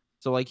 rushes.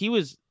 So like he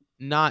was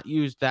not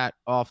used that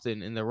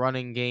often in the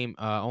running game,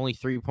 only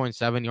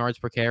 3.7 yards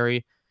per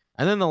carry.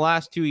 And then the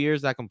last 2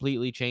 years that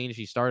completely changed.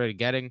 He started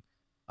getting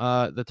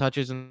the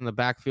touches in the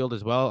backfield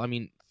as well. I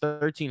mean,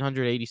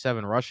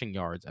 1,387 rushing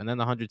yards and then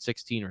the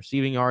 116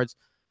 receiving yards.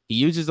 He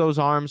uses those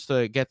arms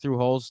to get through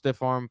holes,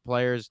 stiff arm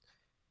players,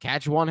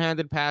 catch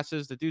one-handed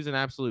passes. The dude's an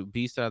absolute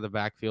beast out of the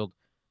backfield.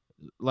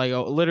 Like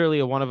literally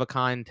a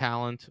one-of-a-kind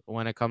talent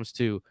when it comes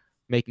to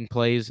making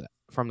plays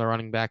from the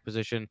running back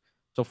position.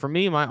 So for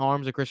me, my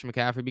arms are Christian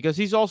McCaffrey because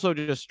he's also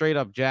just straight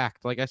up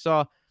jacked. Like I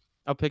saw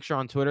a picture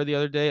on Twitter the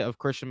other day of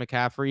Christian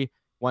McCaffrey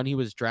when he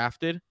was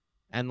drafted,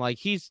 and like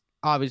he's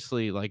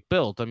obviously like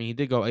built. I mean, he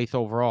did go 8th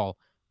overall,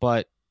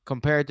 but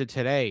compared to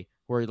today,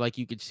 where like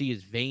you could see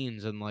his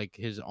veins and like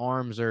his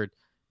arms are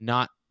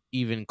not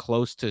even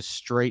close to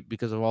straight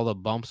because of all the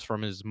bumps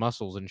from his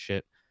muscles and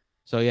shit.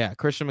 So yeah,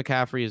 Christian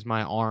McCaffrey is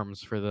my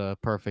arms for the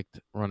perfect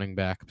running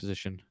back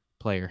position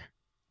player.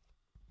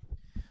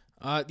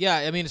 Yeah,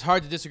 I mean it's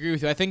hard to disagree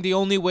with you. I think the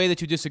only way that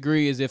you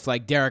disagree is if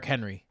like Derrick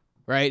Henry,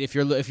 right? If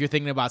you're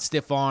thinking about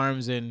stiff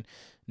arms and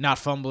not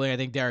fumbling, I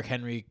think Derrick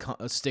Henry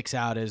sticks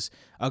out as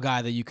a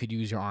guy that you could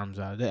use your arms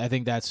on. I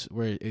think that's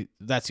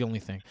that's the only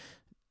thing.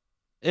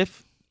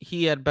 If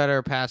he had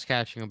better pass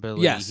catching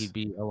ability, Yes. he'd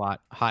be a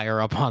lot higher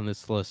up on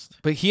this list.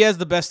 But he has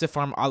the best stiff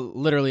arm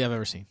literally I've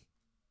ever seen.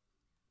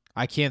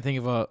 I can't think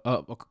of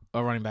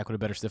a running back with a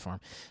better stiff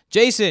arm.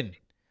 Jason,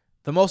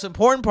 the most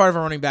important part of a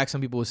running back,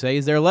 some people would say,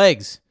 is their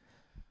legs.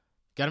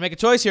 Got to make a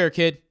choice here,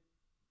 kid.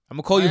 I'm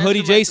gonna call you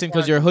Hoodie Jason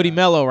because you're Hoodie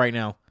Mellow right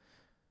now.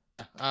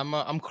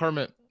 I'm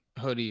Kermit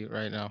Hoodie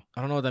right now.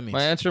 I don't know what that means.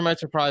 My answer might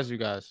surprise you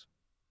guys,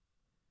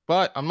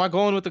 but I'm not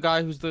going with the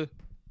guy who's the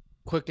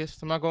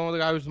quickest. I'm not going with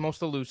the guy who's the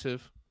most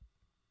elusive.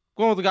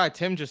 I'm going with the guy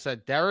Tim just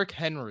said, Derrick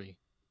Henry.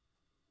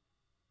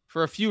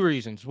 For a few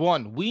reasons.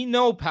 One, we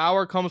know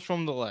power comes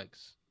from the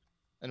legs.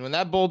 And when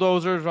that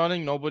bulldozer is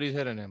running, nobody's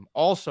hitting him.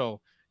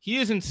 Also, he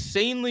is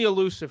insanely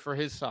elusive for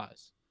his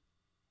size.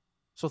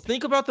 So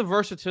think about the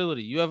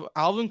versatility. You have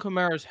Alvin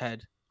Kamara's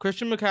head,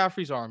 Christian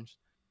McCaffrey's arms.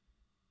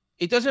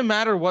 It doesn't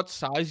matter what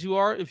size you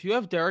are. If you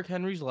have Derrick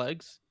Henry's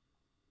legs,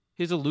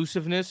 his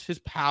elusiveness, his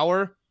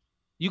power.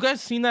 You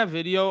guys seen that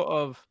video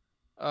of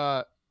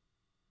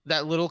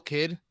that little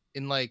kid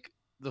in like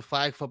the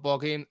flag football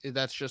game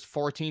that's just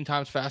 14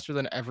 times faster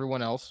than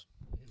everyone else?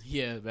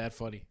 Yeah, bad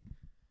funny.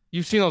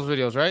 You've seen those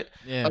videos, right?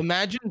 Yeah.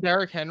 Imagine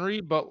Derrick Henry,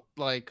 but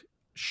like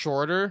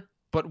shorter,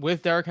 but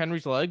with Derrick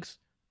Henry's legs.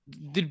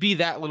 Did be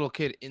that little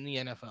kid in the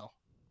NFL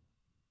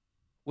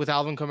with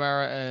Alvin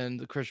Kamara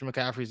and Christian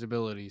McCaffrey's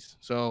abilities.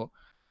 So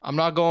I'm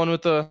not going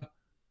with the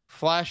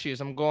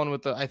flashiest. I'm going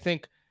with I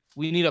think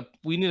we need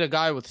a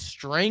guy with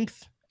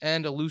strength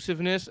and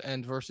elusiveness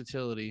and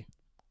versatility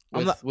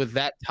with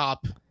that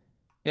top.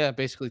 Yeah,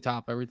 basically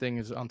top. Everything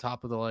is on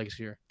top of the legs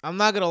here. I'm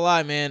not gonna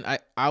lie, man.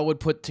 I would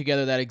put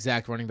together that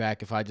exact running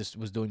back if I just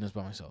was doing this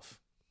by myself.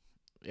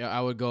 Yeah,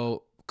 I would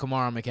go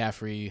Kamara,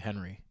 McCaffrey,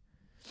 Henry.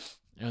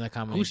 You know, that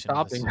combination. Who's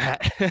stopping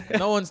that?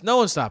 No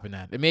one's stopping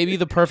that. It may be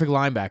the perfect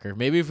linebacker.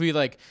 Maybe if we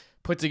like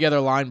put together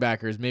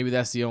linebackers, maybe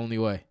that's the only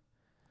way.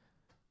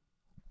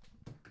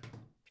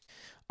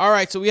 All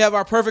right, so we have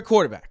our perfect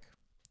quarterback.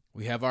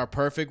 We have our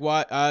perfect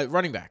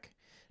running back.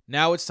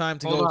 Now it's time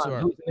to go to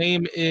our whose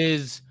name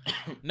is.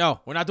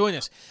 No, we're not doing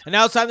this. And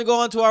now it's time to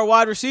go on to our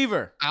wide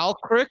receiver.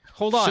 Alcrick?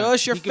 Hold on.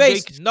 Shush your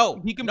face. No.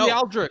 He can be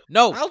Aldrick.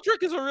 No.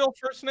 Aldrick is a real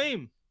first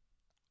name.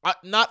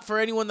 Not for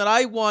anyone that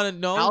I want to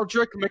know.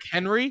 Aldrick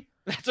McHenry?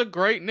 That's a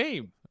great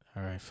name.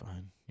 All right,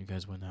 fine. You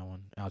guys win that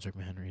one. Aldrick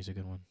McHenry is a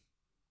good one.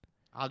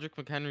 Aldrick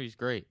McHenry's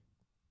great.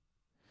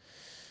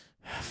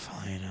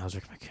 Fine,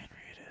 Aldrick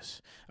McHenry it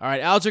is. All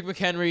right, Aldrick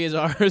McHenry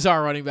is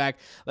our running back.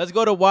 Let's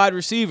go to wide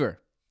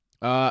receiver.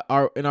 In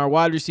our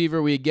wide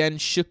receiver, we again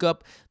shook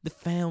up the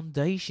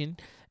foundation,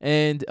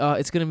 and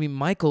it's going to be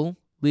Michael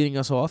leading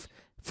us off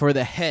for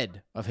the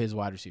head of his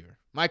wide receiver.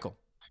 Michael.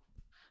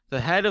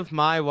 The head of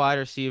my wide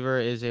receiver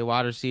is a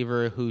wide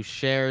receiver who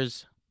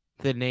shares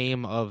the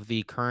name of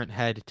the current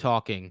head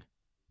talking,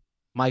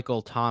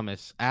 Michael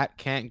Thomas, at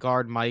Can't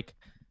Guard Mike.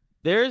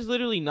 There is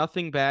literally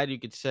nothing bad you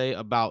could say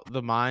about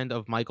the mind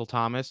of Michael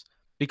Thomas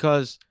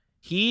because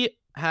he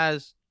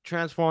has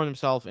transformed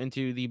himself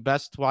into the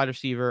best wide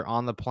receiver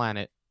on the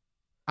planet.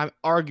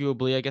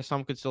 Arguably, I guess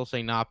some could still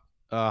say not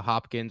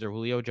Hopkins or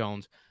Julio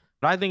Jones,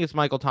 but I think it's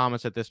Michael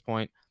Thomas at this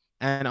point.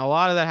 And a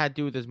lot of that had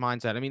to do with his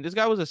mindset. I mean, this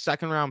guy was a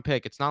second-round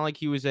pick. It's not like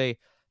he was a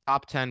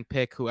top 10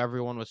 pick who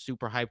everyone was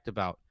super hyped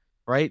about,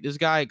 right? This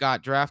guy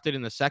got drafted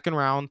in the second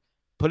round,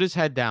 put his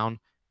head down,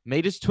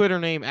 made his Twitter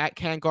name at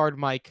Can't Guard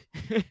Mike,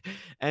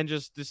 and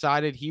just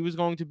decided he was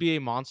going to be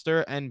a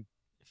monster and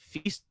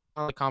feast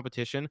on the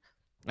competition.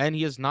 And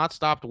he has not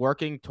stopped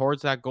working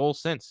towards that goal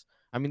since.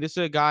 I mean, this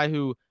is a guy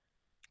who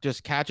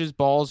just catches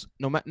balls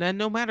no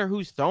matter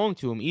who's throwing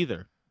to him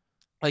either.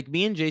 Like,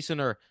 me and Jason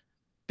are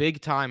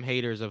big time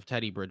haters of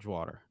Teddy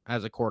Bridgewater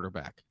as a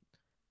quarterback.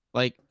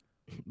 Like,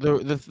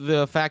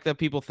 the fact that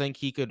people think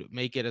he could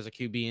make it as a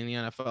QB in the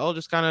NFL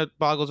just kind of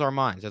boggles our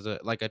minds as a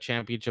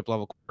championship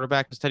level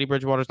quarterback, because Teddy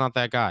Bridgewater's not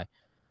that guy.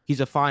 He's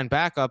a fine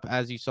backup,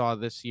 as you saw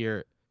this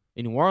year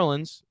in New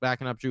Orleans,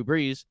 backing up Drew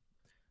Brees,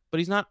 but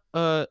he's not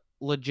a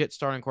legit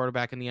starting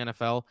quarterback in the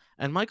NFL.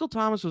 And Michael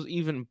Thomas was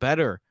even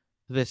better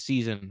this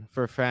season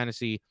for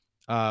fantasy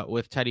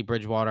with Teddy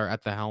Bridgewater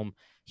at the helm.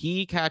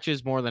 He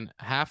catches more than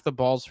half the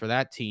balls for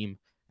that team,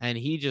 and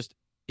he's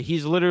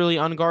literally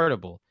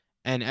unguardable.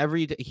 And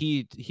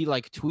he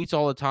like tweets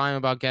all the time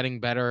about getting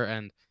better,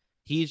 and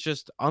he's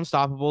just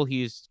unstoppable.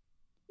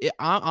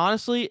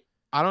 Honestly,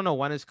 I don't know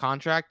when his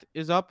contract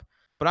is up,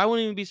 but I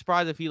wouldn't even be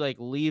surprised if he like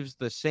leaves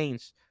the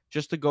Saints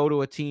just to go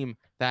to a team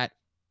that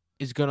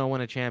is gonna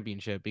win a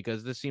championship,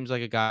 because this seems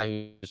like a guy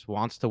who just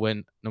wants to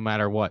win no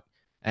matter what.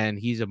 And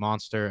he's a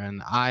monster,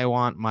 and I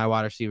want my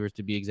wide receivers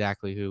to be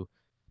exactly who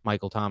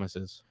Michael Thomas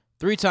is.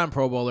 3-time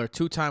Pro Bowler,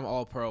 2-time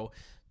All-Pro,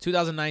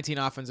 2019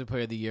 Offensive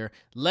Player of the Year,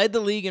 led the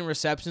league in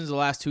receptions the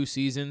last 2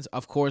 seasons,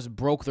 of course,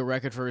 broke the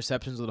record for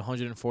receptions with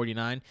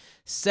 149,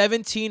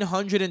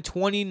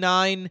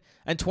 1,729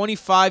 and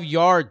 25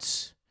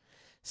 yards.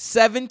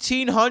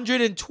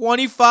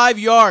 1,725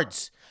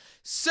 yards.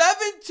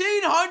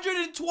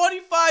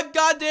 1,725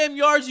 goddamn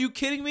yards. You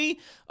kidding me?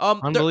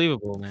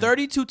 Unbelievable, man.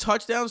 32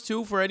 touchdowns,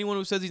 too, for anyone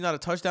who says he's not a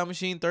touchdown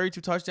machine. 32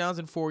 touchdowns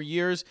in 4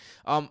 years.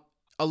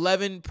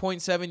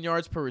 11.7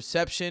 yards per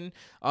reception.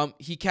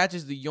 He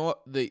catches the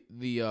what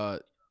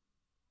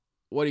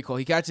do you call?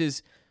 He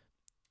catches.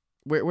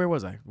 Where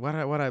was I? Why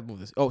did I move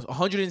this? Oh,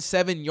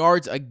 107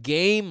 yards a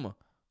game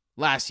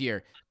last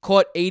year.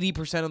 Caught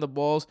 80% of the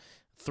balls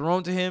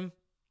thrown to him.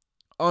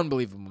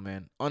 Unbelievable,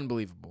 man.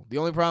 Unbelievable. The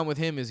only problem with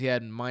him is he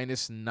had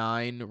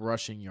 -9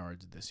 rushing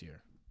yards this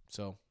year.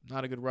 So,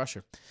 not a good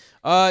rusher.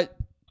 Oh,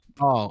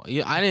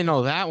 yeah, I didn't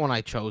know that when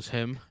I chose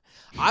him.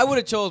 I would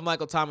have chose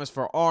Michael Thomas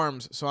for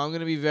arms, so I'm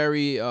gonna be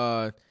very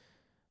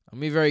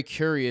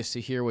curious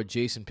to hear what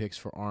Jason picks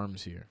for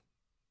arms here.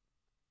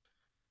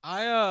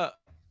 I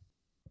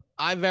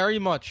very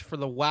much, for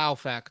the wow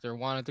factor,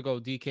 wanted to go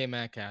DK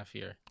Metcalf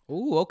here.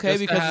 Ooh, okay,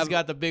 Just to because he's have-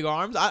 got the big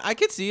arms. I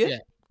could see it. Yeah.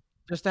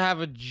 Just to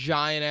have a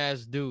giant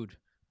ass dude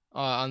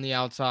on the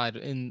outside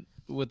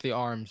with the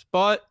arms.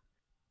 But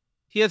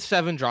he had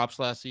 7 drops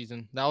last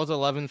season. That was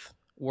 11th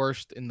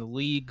worst in the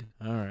league.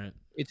 All right.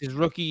 It's his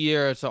rookie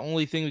year. It's the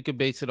only thing we could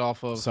base it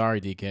off of. Sorry,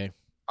 DK.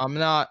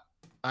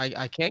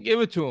 I can't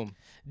give it to him.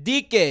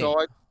 DK.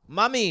 So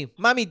Mommy,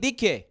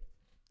 DK.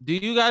 do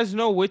you guys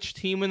know which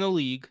team in the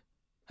league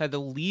had the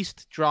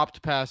least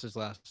dropped passes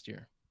last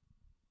year?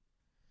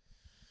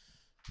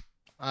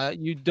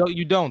 You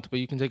don't, but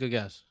you can take a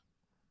guess.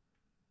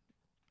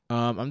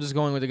 I'm just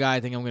going with the guy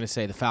I think I'm going to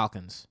say, the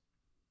Falcons.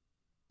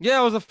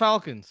 Yeah, it was the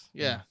Falcons.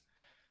 Yeah.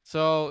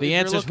 So The if you're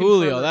answer's looking for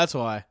Julio. the- That's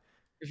why.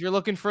 If you're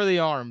looking for the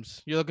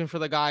arms, you're looking for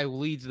the guy who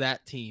leads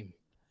that team.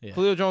 Yeah.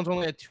 Julio Jones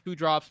only had 2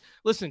 drops.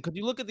 Listen, could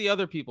you look at the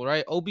other people,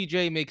 right?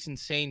 OBJ makes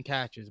insane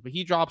catches, but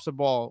he drops the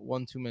ball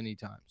one too many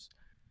times.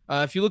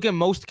 If you look at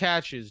most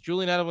catches,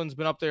 Julian Edelman's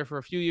been up there for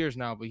a few years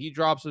now, but he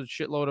drops a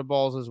shitload of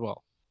balls as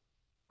well.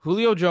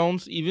 Julio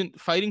Jones, even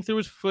fighting through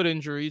his foot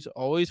injuries,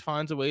 always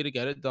finds a way to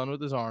get it done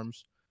with his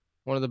arms.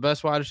 One of the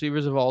best wide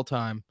receivers of all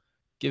time.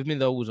 Give me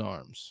those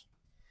arms.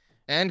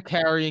 And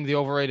carrying the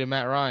overrated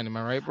Matt Ryan. Am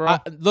I right, bro?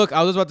 Look,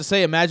 I was about to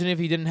say, imagine if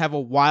he didn't have a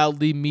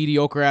wildly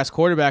mediocre-ass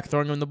quarterback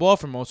throwing him the ball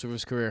for most of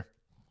his career.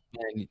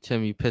 Man,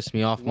 Tim, you pissed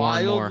me off more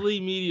and more. Wildly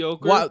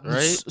mediocre, Right?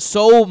 right?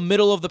 So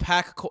middle of the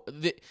pack,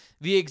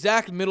 the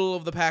exact middle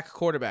of the pack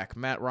quarterback,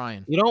 Matt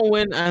Ryan. You don't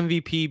win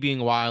MVP being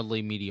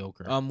wildly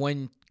mediocre.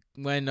 When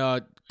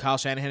Kyle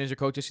Shanahan is your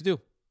coach, yes you do.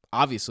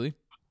 Obviously,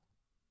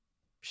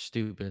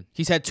 Stupid.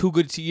 he's had 2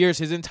 good years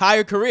his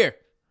entire career.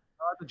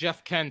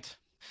 Jeff Kent.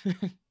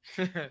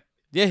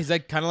 Yeah, he's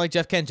like kind of like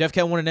Jeff Kent. Jeff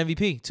Kent won an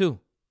MVP too.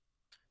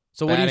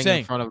 So what are you Batting saying?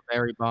 in front of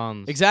Barry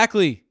Bonds.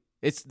 Exactly.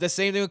 It's the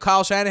same thing with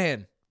Kyle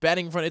Shanahan.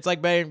 Batting in front. It's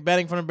like batting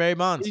in front of Barry Did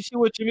Bonds you see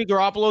what Jimmy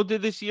Garoppolo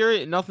did this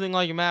year? Nothing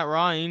like Matt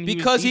Ryan.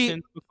 Because he-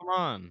 Come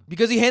on.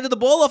 because he handed the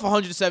ball off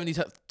 170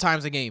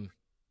 times a game.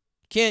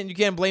 You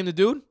can't blame the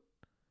dude.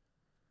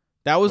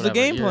 That was the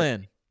Whatever, game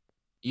plan.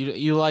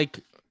 You like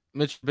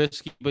Mitch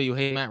Trubisky, but you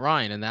hate Matt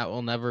Ryan, and that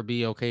will never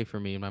be okay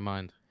for me in my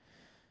mind.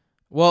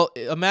 Well,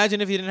 imagine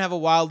if you didn't have a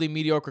wildly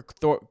mediocre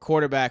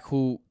quarterback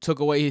who took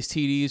away his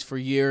TDs for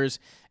years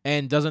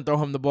and doesn't throw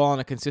him the ball on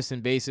a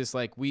consistent basis.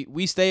 Like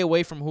we stay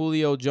away from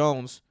Julio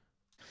Jones.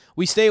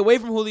 We stay away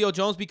from Julio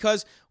Jones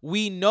because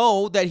we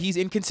know that he's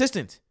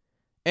inconsistent.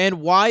 And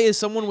why is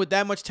someone with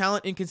that much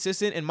talent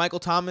inconsistent? And Michael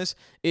Thomas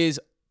is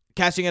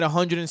catching at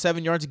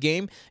 107 yards a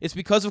game, it's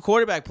because of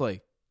quarterback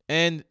play.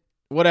 And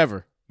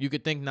whatever. You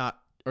could think not,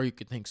 or you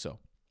could think so.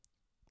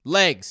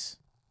 Legs.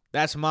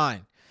 That's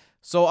mine.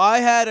 So I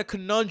had a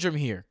conundrum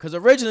here. Because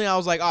originally I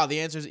was like, the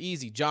answer is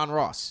easy. John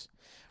Ross.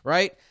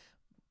 Right?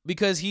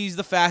 Because he's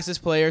the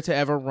fastest player to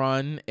ever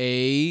run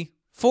a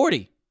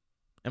 40.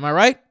 Am I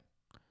right?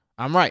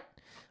 I'm right.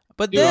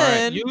 But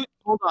then...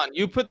 Hold on.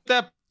 You put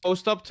that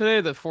post up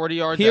today, the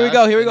 40-yard Here we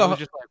go. It was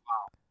just like,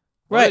 wow.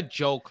 What a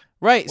joke.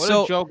 Right. What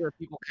so a joke that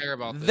people care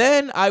about this.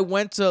 Then I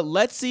went to,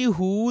 let's see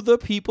who the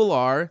people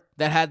are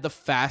that had the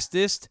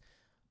fastest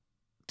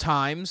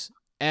times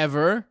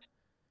ever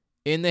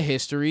in the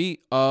history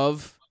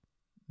of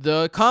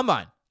the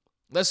combine.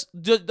 Let's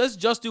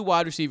just do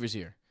wide receivers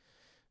here.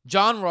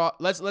 John Ross,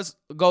 let's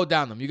go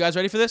down them. You guys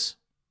ready for this?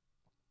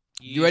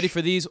 You ready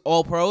for these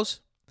all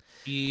pros?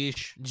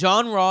 Yeesh.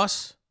 John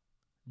Ross,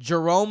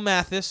 Jerome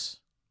Mathis,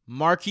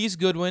 Marquise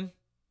Goodwin,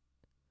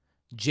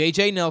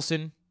 J.J.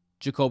 Nelson,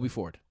 Jacoby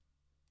Ford.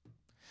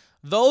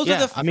 Those are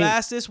the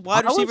fastest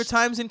wide receiver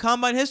times in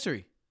combine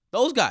history.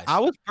 Those guys. I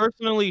was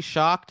personally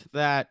shocked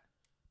that,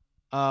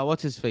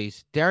 what's his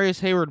face? Darius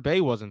Hayward-Bay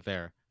wasn't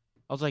there.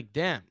 I was like,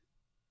 damn.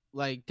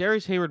 Like,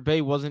 Darius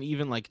Hayward-Bay wasn't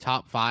even, like,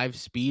 top 5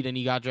 speed, and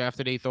he got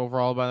drafted 8th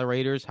overall by the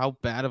Raiders. How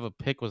bad of a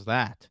pick was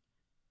that?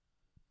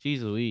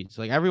 Jeez Louise.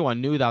 Like,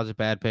 everyone knew that was a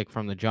bad pick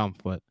from the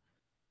jump, but,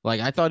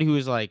 like, I thought he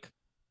was, like,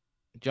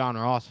 John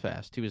Ross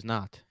fast. He was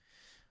not.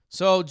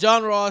 So,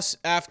 John Ross,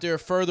 after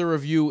further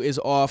review, is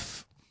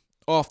off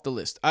the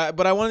list.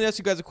 But I wanted to ask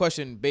you guys a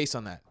question based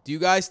on that. Do you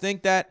guys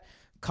think that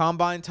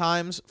combine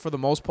times, for the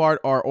most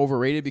part, are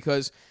overrated?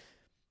 Because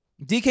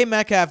DK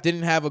Metcalf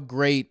didn't have a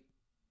great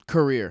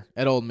career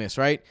at Ole Miss,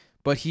 right?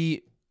 But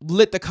he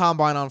lit the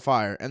combine on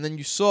fire. And then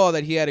you saw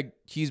that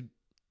he's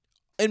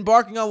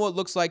embarking on what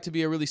looks like to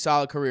be a really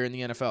solid career in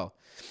the NFL.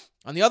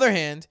 On the other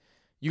hand,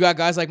 you got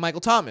guys like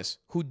Michael Thomas,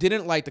 who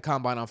didn't light the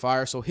combine on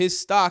fire. So his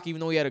stock, even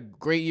though he had a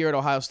great year at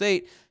Ohio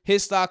State,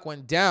 his stock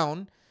went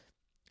down.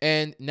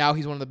 And now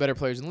he's one of the better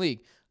players in the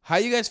league. How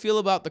do you guys feel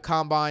about the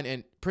combine,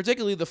 and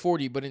particularly the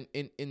 40, but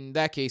in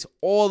that case,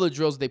 all the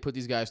drills they put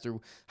these guys through?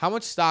 How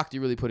much stock do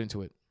you really put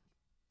into it?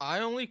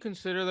 I only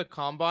consider the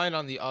combine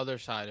on the other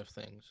side of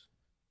things.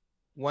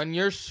 When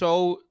you're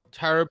so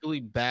terribly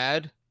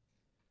bad,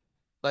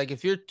 like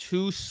if you're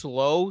too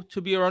slow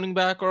to be a running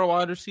back or a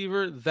wide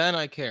receiver, then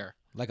I care.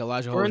 Like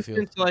Elijah For Holyfield.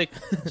 instance, like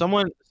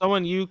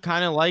someone you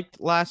kind of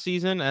liked last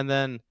season, and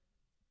then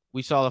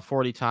we saw the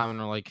 40 time and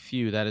we're like,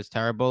 phew, that is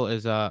terrible,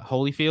 is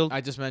Holyfield.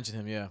 I just mentioned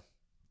him, yeah.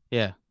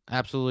 Yeah,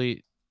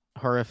 absolutely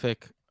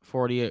horrific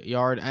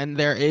 40-yard. And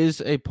there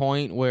is a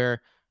point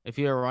where if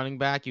you're a running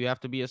back, you have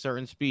to be a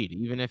certain speed,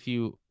 even if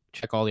you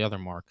check all the other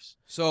marks.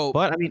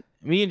 But, I mean,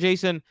 me and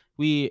Jason,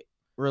 we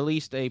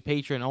released a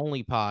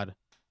patron-only pod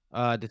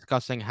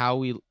discussing how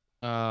we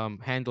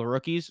handle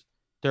rookies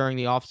during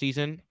the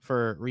offseason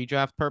for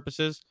redraft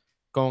purposes,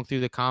 going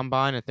through the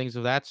combine and things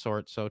of that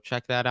sort. So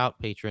check that out,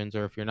 patrons.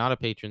 Or if you're not a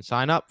patron,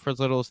 sign up for as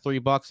little as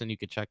 $3 and you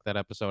can check that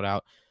episode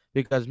out.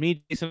 Because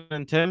me, Jason,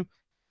 and Tim,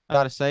 I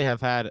gotta say,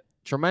 have had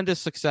tremendous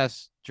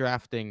success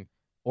drafting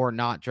or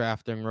not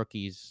drafting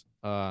rookies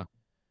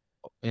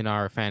in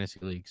our fantasy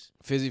leagues.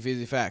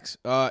 Fizzy facts.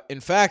 In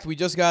fact, we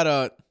just got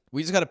a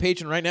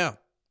patron right now.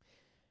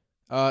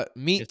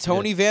 Meet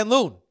Tony Van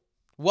Loon.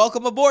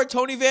 Welcome aboard,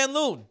 Tony Van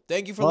Loon.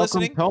 Thank you for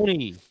listening.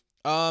 Tony.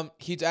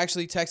 He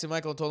actually texted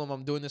Michael and told him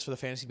I'm doing this for the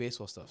fantasy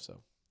baseball stuff.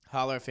 So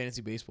holler at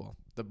fantasy baseball.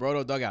 The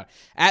Brodo Dugout.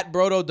 At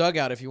Brodo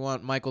Dugout if you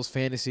want Michael's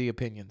fantasy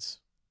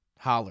opinions.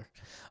 Holler.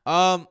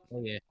 Oh,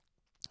 yeah.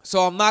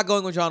 So I'm not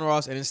going with John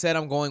Ross, and instead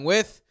I'm going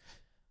with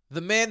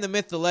the man, the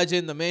myth, the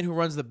legend, the man who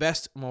runs the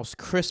best, most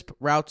crisp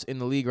routes in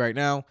the league right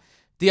now.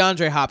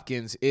 DeAndre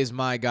Hopkins is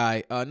my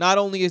guy. Not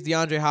only is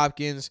DeAndre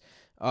Hopkins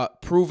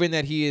proven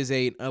that he is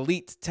an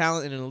elite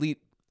talent and an elite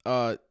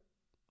route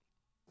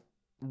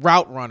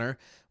runner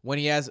when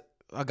he has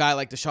a guy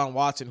like Deshaun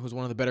Watson, who's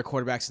one of the better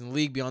quarterbacks in the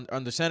league beyond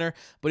under center,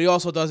 but he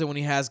also does it when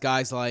he has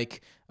guys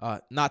like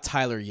not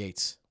Tyler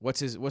Yates.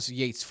 What's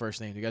Yates'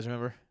 first name? Do you guys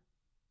remember?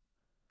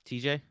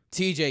 TJ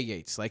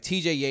Yates. Like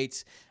TJ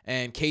Yates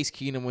and Case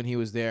Keenum when he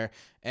was there,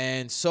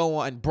 and so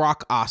on, and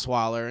Brock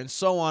Osweiler, and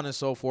so on and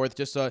so forth.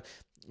 Just the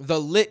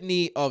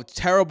litany of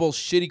terrible,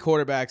 shitty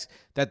quarterbacks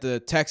that the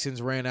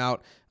Texans ran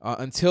out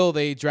until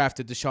they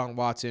drafted Deshaun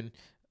Watson.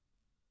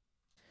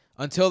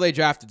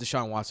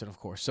 Of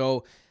course.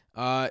 So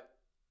I've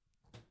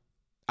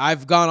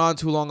gone on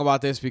too long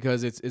about this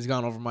because it's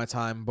gone over my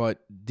time, but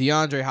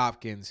DeAndre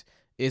Hopkins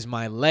is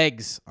my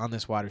legs on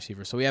this wide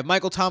receiver. So we have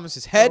Michael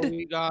Thomas's head.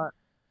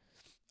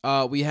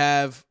 We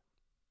have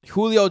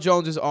Julio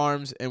Jones's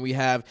arms, and we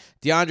have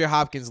DeAndre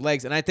Hopkins'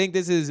 legs. And I think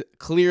this is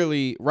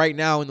clearly right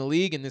now in the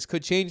league, and this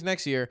could change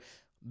next year,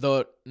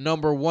 the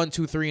number 1,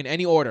 2, 3 in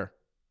any order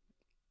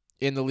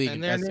in the league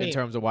in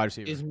terms of wide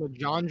receiver. Is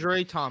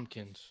Majandre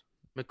Tompkins.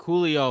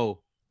 McCoolio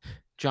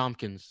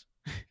Jompkins.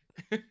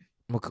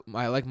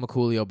 I like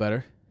McCoolio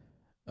better.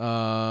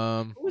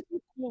 Who is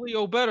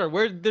McCoolio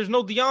better? There's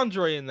no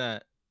DeAndre in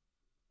that.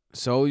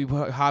 So you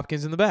put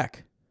Hopkins in the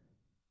back.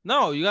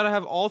 No, you gotta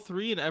have all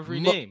three in every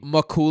name.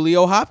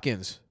 Makulio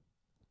Hopkins.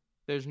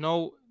 There's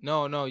no.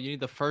 You need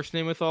the first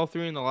name with all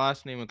three and the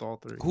last name with all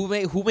three.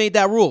 Who made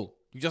that rule?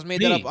 You just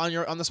made that Me.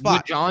 up on the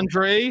spot.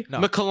 Majandre, No.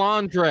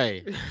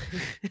 Michelandre.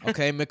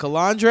 Okay,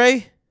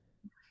 Michelandre.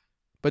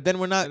 But then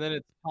we're not. And then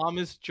it's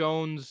Thomas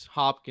Jones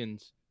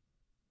Hopkins.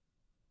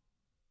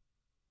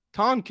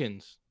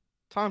 Tompkins.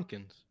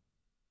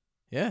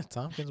 Yeah,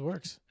 Tompkins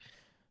works.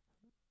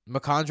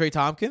 McAndre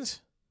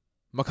Tompkins.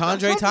 McAndre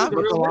That sounds like a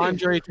Tompkins. real name.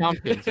 Michelandre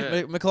Tompkins.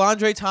 Yeah.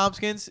 McAndre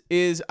Tompkins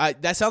is.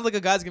 That sounds like a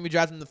guy's gonna be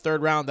drafted in the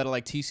 3rd round that'll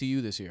like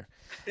TCU this year.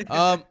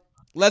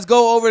 Let's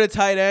go over to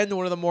tight end,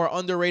 one of the more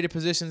underrated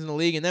positions in the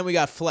league, and then we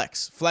got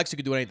flex. Flex, you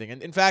could do anything,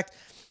 and in fact,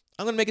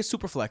 I'm gonna make it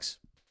super flex.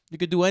 You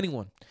could do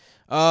anyone.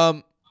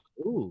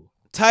 Ooh.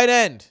 Tight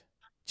end.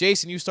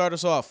 Jason, you start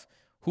us off.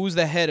 Who's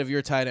the head of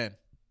your tight end?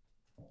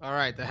 All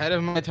right, the head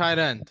of my tight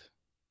end,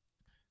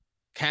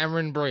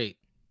 Cameron Brate.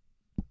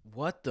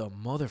 What the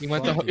He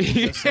went to. motherfucker did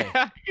you just say?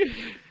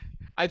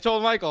 I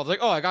told Michael, I was like,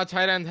 "Oh, I got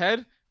tight end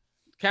head,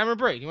 Cameron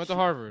Brate. He went to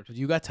Harvard.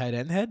 You got tight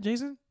end head,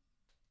 Jason?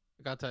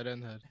 I got tight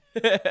end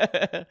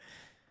head.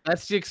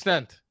 That's the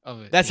extent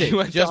of it. That's it,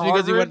 Went to just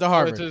because he went to so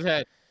Harvard. it's his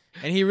head.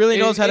 And he really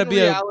knows how to In be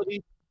a. reality,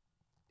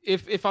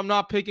 if I'm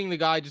not picking the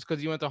guy just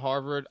because he went to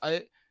Harvard,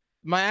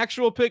 my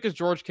actual pick is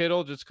George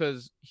Kittle just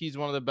because he's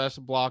one of the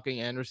best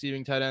blocking and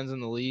receiving tight ends in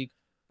the league,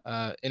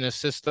 in a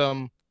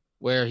system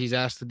where he's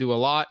asked to do a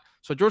lot.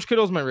 So George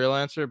Kittle is my real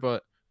answer,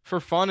 but for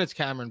fun, it's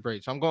Cameron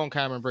Brate. So I'm going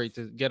Cameron Brate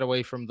to get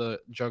away from the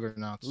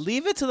juggernauts.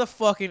 Leave it to the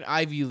fucking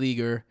Ivy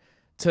Leaguer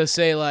to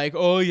say like,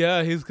 oh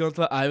yeah, he's going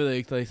to the Ivy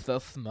League. Like, so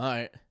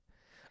smart.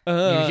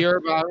 You hear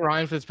about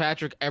Ryan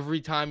Fitzpatrick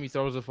every time he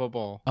throws a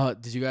football.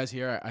 Did you guys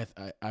hear?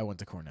 I went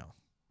to Cornell.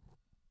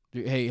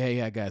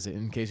 Hey, guys!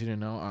 In case you didn't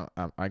know,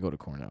 I go to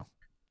Cornell.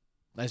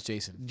 That's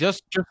Jason.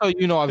 Just so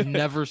you know, I've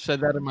never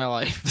said that in my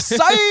life.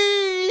 Psych!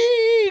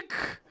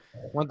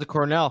 Went to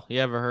Cornell. You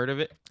ever heard of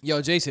it?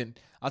 Yo, Jason,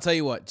 I'll tell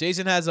you what.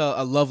 Jason has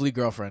a lovely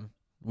girlfriend.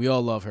 We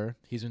all love her.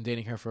 He's been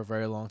dating her for a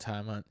very long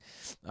time.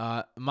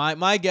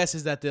 My guess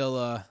is that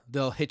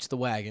they'll hitch the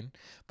wagon.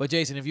 But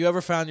Jason, if you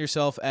ever found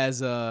yourself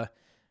as a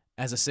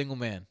single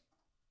man,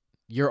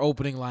 your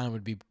opening line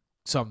would be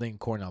something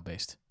Cornell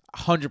based.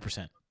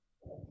 100%.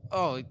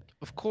 Oh,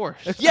 of course.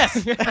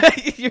 Yes.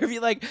 You'd be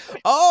like,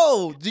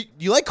 oh, do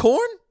you like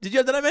corn?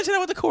 Did I mention I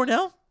went to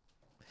Cornell?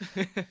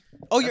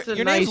 Oh, That's a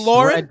your nice name's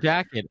Lauren? Red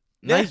jacket.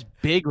 Yeah. Nice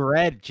big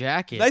red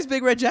jacket. Nice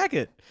big red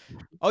jacket.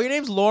 Oh, your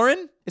name's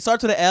Lauren? It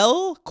starts with an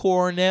L?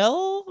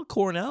 Cornell.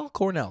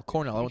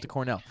 I went to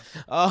Cornell.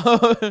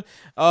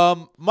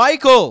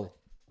 Michael,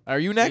 are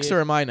you next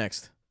or am I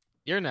next?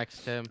 You're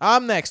next, Tim.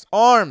 I'm next.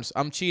 Arms.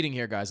 I'm cheating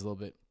here, guys, a little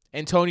bit.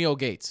 Antonio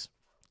Gates.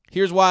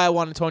 Here's why I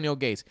want Antonio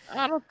Gates.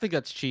 I don't think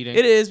that's cheating.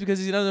 It is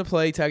because he doesn't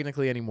play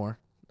technically anymore.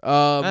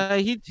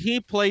 He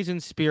plays in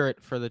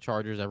spirit for the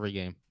Chargers every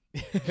game.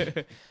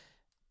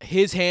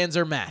 His hands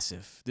are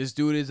massive. This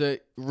dude is a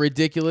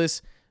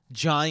ridiculous,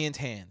 giant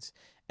hands.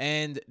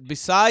 And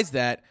besides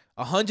that,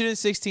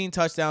 116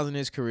 touchdowns in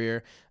his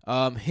career.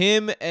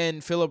 Him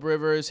and Phillip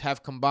Rivers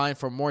have combined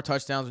for more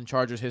touchdowns in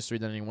Chargers history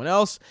than anyone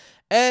else.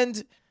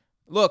 And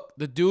look,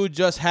 the dude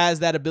just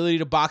has that ability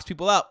to box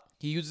people out.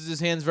 He uses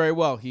his hands very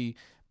well. He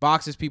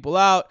boxes people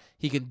out.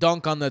 He can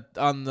dunk on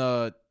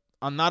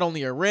not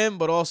only a rim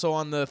but also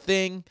on the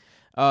thing,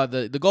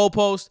 the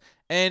goalpost.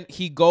 And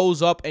he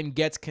goes up and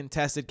gets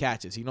contested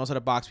catches. He knows how to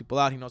box people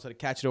out. He knows how to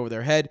catch it over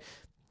their head.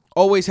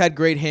 Always had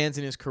great hands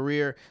in his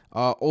career.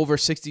 Over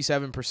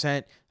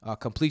 67%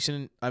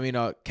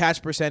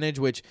 catch percentage,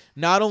 which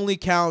not only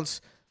counts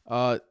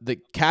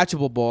the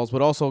catchable balls,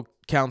 but also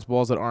counts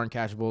balls that aren't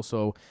catchable.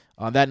 So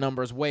that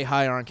number is way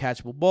higher on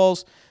catchable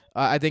balls.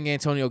 I think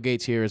Antonio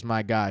Gates here is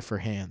my guy for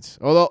hands.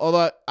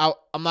 Although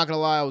I'm not gonna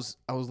lie, I was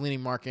leaning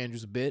Mark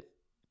Andrews a bit,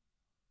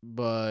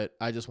 but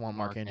I just want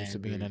Mark Andrews to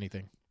be in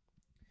anything.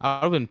 I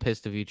would have been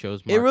pissed if you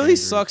chose Mark It really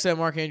Andrews. sucks that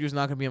Mark Andrews is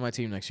not gonna be on my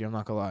team next year. I'm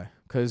not gonna lie,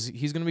 because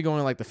he's gonna be going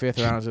in like the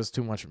 5th round. It's just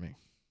too much for me.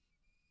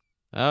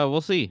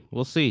 We'll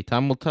see.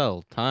 Time will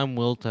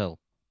tell.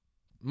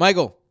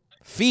 Michael,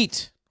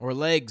 feet or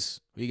legs?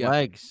 What you got?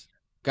 Legs.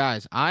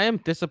 Guys, I am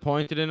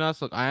disappointed in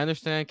us. Look, I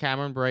understand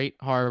Cameron Brate,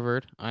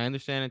 Harvard. I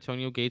understand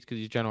Antonio Gates because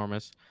he's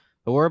ginormous.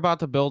 But we're about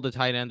to build a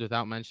tight end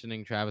without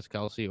mentioning Travis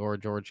Kelce or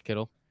George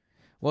Kittle.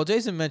 Well,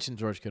 Jason mentioned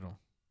George Kittle,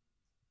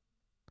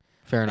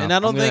 Fair enough. and I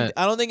don't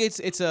think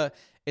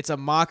it's a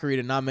mockery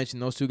to not mention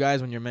those two guys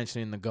when you're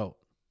mentioning the GOAT.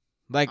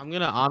 Like I'm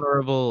gonna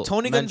honorable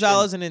Tony mention-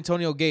 Gonzalez and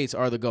Antonio Gates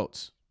are the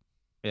GOATs.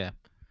 I'm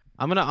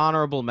gonna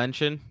honorable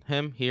mention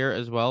him here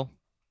as well.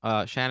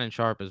 Shannon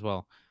Sharp as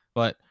well.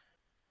 But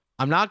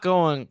I'm not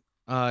going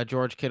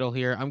George Kittle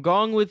here. I'm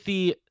going with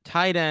the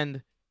tight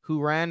end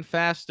who ran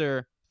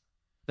faster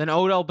than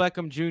Odell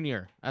Beckham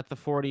Jr. at the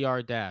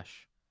 40-yard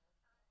dash.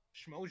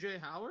 Shmoje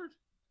Howard?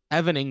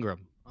 Evan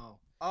Ingram.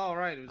 Oh,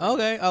 right.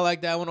 Okay, I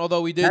like that one.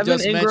 Although we did Evan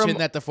just Ingram mention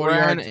that the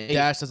 40-yard ran a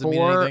dash doesn't mean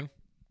 4 anything.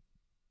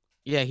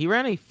 Yeah, he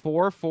ran a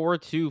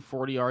 4.42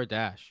 40-yard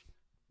dash.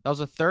 That was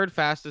the third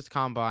fastest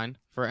combine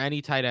for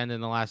any tight end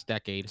in the last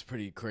decade. It's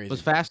pretty crazy.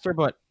 Was faster,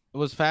 but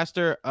was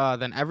faster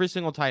than every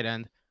single tight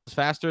end. Was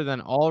faster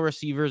than all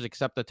receivers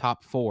except the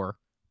top 4.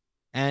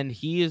 And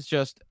he is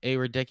just a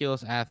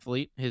ridiculous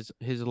athlete. His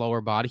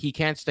lower body. He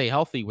can't stay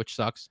healthy, which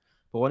sucks.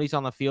 But when he's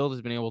on the field,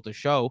 has been able to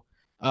show.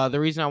 The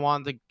reason I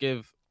wanted to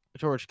give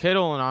George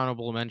Kittle an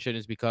honorable mention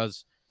is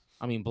because,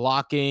 I mean,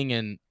 blocking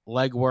and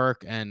leg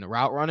work and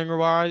route running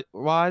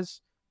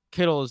wise,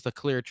 Kittle is the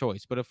clear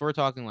choice. But if we're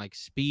talking like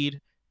speed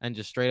and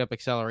just straight up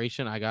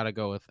acceleration, I got to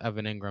go with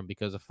Evan Ingram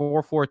because a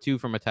 4.42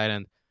 from a tight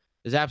end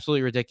is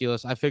absolutely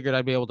ridiculous. I figured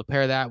I'd be able to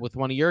pair that with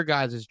one of your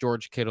guys as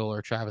George Kittle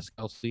or Travis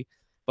Kelce,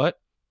 but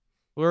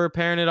we're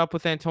pairing it up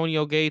with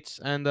Antonio Gates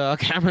and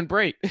Cameron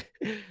Brate.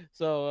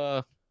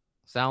 So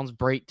sounds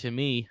Brate to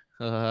me.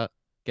 Get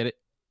it?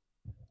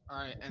 All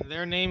right, and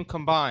their name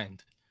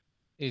combined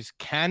is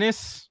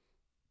Canis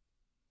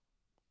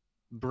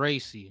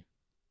Bracey.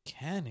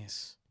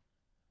 Canis.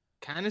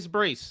 Canis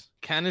Brace.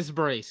 Canis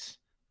Brace.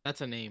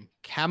 That's a name.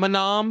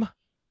 Kamenom.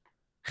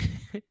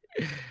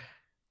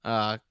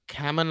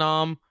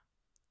 Kamenom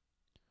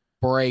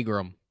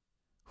Bragram.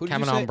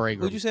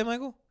 Who'd you say,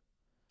 Michael?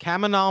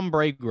 Kamenom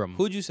Bragram.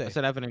 Who'd you say? I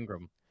said Evan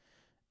Ingram.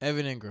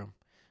 Evan Ingram.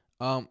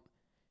 Camtevian.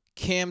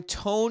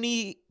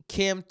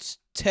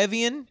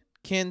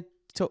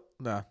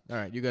 Nah. All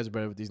right, you guys are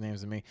better with these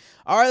names than me.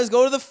 All right, let's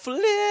go to the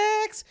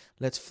flex.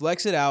 Let's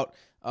flex it out.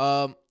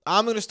 I'm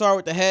gonna start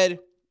with the head.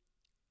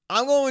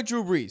 I'm going with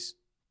Drew Brees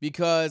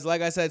because,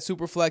 like I said,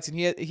 super flex, and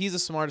he's the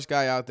smartest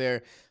guy out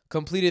there.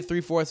 Completed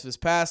 3/4 of his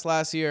pass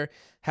last year.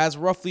 Has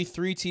roughly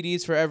 3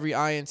 TDs for every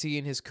INT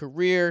in his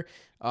career.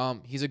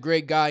 He's a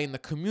great guy in the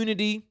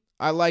community.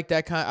 I like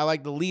that kind. I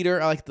like the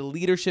leader. I like the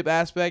leadership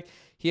aspect.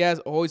 He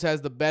always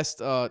has the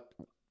best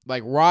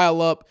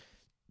rile up.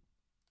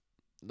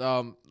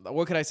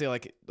 What could I say?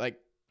 Like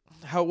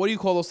how? What do you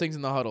call those things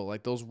in the huddle?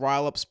 Like those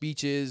rile up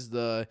speeches,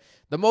 the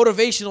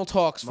motivational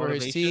talks for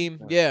his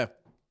team. Yeah.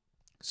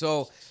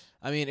 So,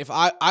 I mean, if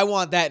I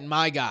want that in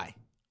my guy,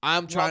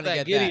 I'm trying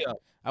to get that.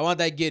 Up. I want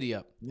that giddy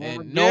up.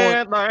 And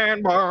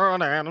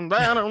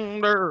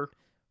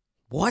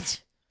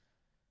what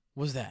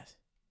was that?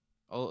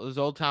 Oh, it was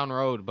Old Town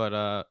Road,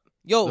 but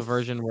Yo, the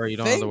version where you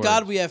don't know the thank words.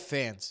 God we have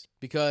fans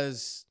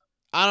because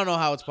I don't know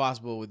how it's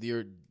possible with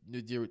your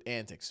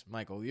antics,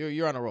 Michael.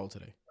 You're on a roll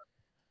today.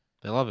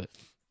 They love it.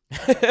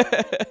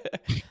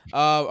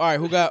 All right,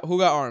 who got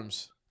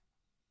arms?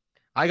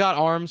 I got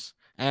arms,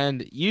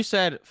 and you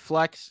said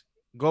flex,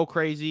 go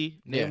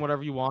crazy, name Yeah.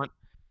 whatever you want.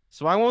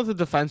 So I went with a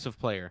defensive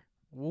player.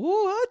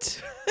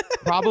 What?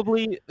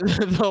 Probably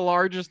the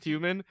largest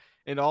human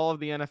in all of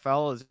the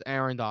NFL is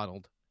Aaron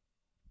Donald.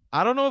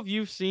 I don't know if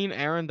you've seen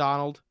Aaron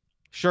Donald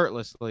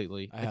shirtless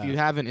lately. I If you have.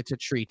 haven't, it's a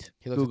treat.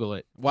 He looks- Google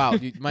it. Wow,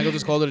 Michael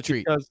just called it a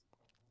treat. Because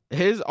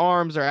his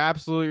arms are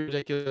absolutely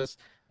ridiculous.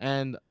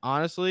 And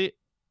honestly,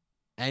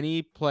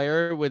 any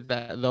player with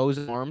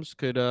those arms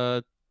could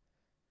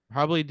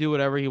probably do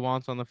whatever he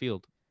wants on the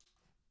field.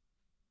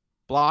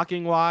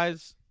 Blocking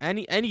wise,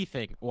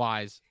 anything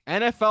wise,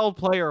 NFL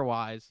player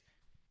wise,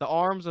 the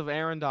arms of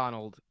Aaron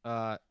Donald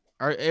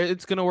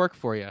it's gonna work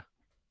for you.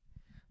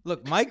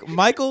 Look,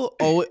 Michael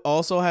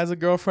also has a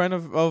girlfriend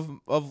of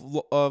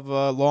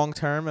long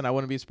term, and I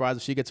wouldn't be surprised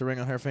if she gets a ring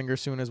on her finger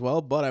soon as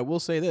well. But I will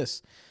say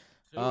this,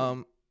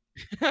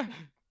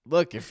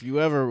 look, if you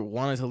ever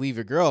wanted to leave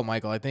your girl,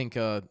 Michael, I think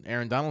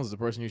Aaron Donald is the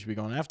person you should be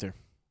going after.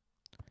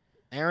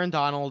 Aaron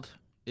Donald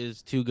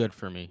is too good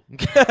for me.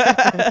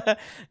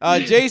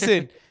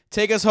 Jason,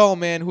 take us home,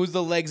 man. Who's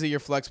the legs of your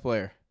flex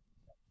player?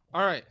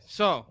 All right,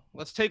 so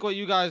let's take what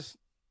you guys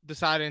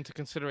decided into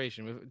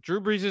consideration. With Drew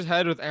Brees'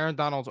 head with Aaron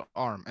Donald's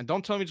arm. And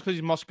don't tell me just because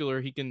he's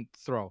muscular, he can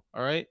throw.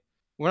 All right?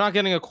 We're not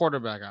getting a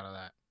quarterback out of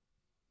that.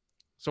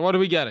 So what are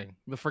we getting?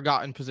 The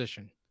forgotten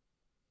position.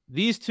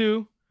 These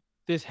two,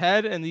 this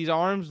head and these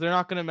arms, they're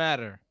not going to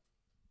matter.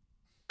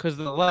 Because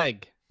the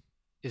leg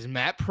is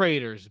Matt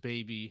Prater's,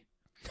 baby.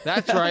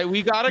 That's right.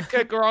 We got a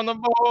kicker on the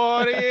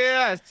board.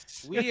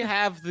 Yes. We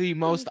have the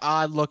most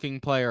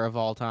odd-looking player of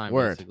all time,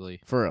 Word.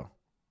 basically. For real.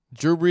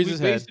 Drew We Brees'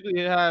 head.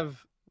 basically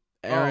have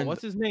Aaron,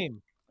 what's his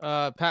name?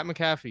 Pat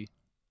McAfee.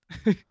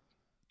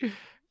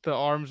 The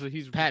arms that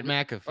he's Pat or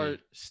McAfee.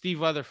 Steve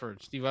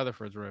Weatherford. Steve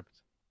Weatherford's ripped.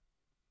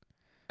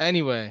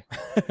 Anyway,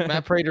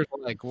 Matt Prater's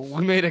like,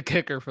 we made a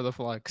kicker for the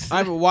flex.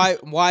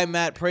 why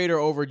Matt Prater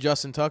over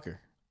Justin Tucker?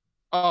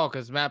 Oh,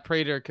 because Matt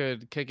Prater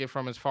could kick it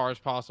from as far as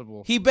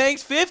possible. He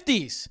bangs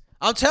 50s.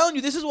 I'm telling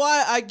you, this is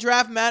why I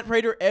draft Matt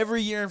Prater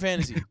every year in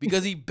fantasy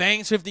because he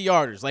bangs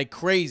 50-yarders like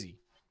crazy.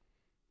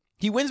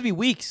 He wins me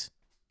weeks.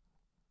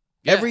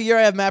 Yeah. Every year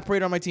I have Matt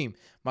Prater on my team.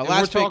 My And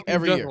last we're pick talking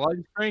every just year.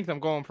 leg strength,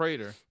 I'm going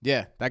Prater.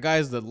 Yeah, that guy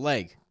is the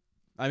leg.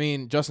 I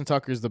mean, Justin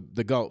Tucker's the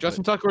GOAT.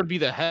 Justin Tucker would be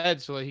the head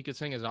so that he could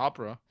sing his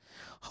opera.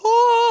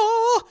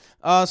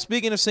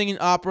 Speaking of singing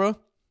opera,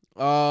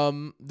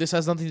 this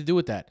has nothing to do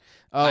with that.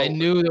 I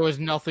knew there was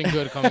nothing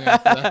good coming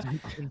after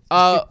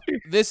that.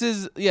 This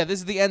is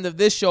the end of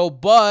this show,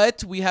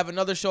 but we have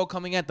another show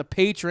coming at the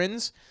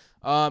patrons.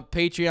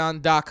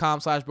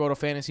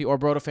 Patreon.com/BrotoFantasy or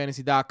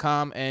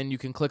BrotoFantasy.com, and you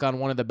can click on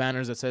one of the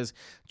banners that says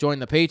join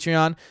the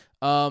Patreon.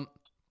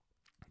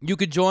 you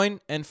could join,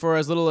 and for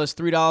as little as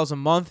 $3 a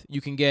month,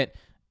 you can get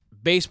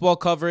baseball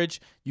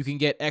coverage, you can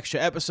get extra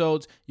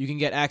episodes, you can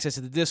get access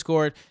to the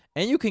Discord,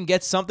 and you can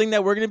get something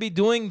that we're going to be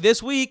doing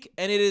this week,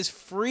 and it is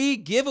free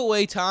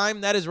giveaway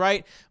time. That is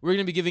right. We're going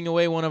to be giving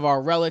away one of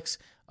our relics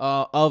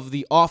of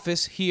The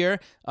Office here.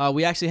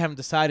 We actually haven't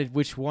decided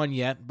which one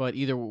yet, but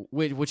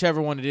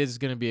whichever one it is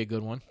going to be a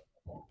good one.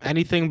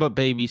 Anything but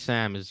Baby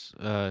Sam is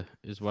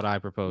what I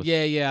propose.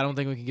 Yeah. I don't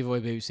think we can give away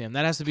Baby Sam.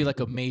 That has to be like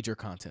a major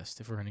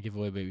contest if we're going to give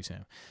away Baby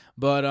Sam.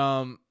 But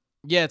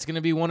yeah, it's going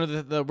to be one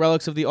of the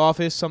relics of The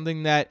Office,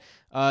 something that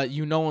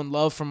you know and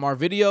love from our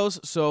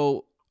videos.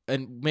 So,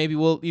 and maybe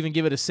we'll even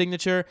give it a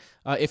signature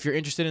if you're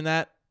interested in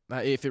that.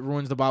 If it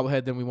ruins the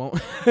bobblehead, then we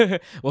won't.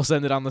 We'll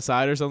send it on the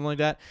side or something like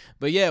that.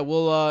 But yeah,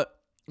 we'll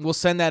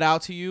send that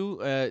out to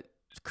you.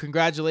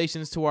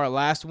 Congratulations to our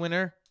last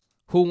winner,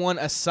 who won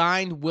a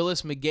signed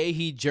Willis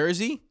McGahee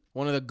jersey,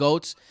 one of the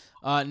GOATs.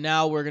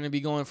 Now we're going to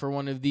be going for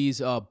one of these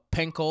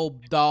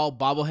Penco doll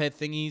bobblehead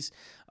thingies.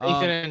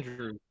 Nathan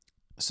Andrews.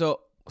 So,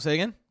 say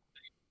again?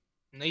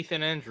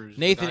 Nathan Andrews.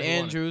 Nathan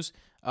Andrews.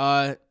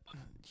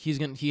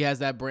 He has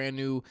that brand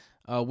new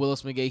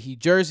Willis McGahee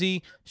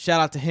jersey. Shout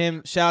out to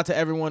him. Shout out to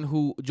everyone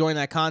who joined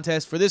that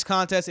contest. For this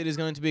contest, it is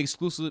going to be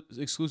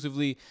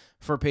exclusively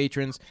for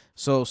patrons.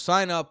 So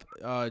sign up,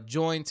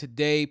 join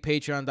today,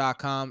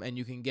 patreon.com, and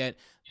you can get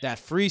that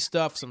free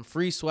stuff, some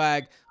free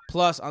swag.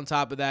 Plus, on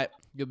top of that,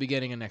 you'll be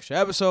getting an extra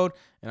episode.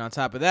 And on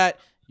top of that,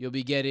 you'll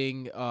be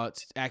getting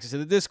access to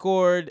the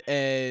Discord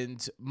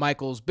and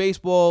Michael's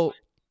baseball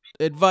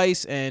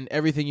advice and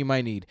everything you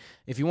might need.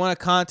 If you want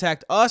to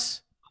contact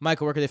us,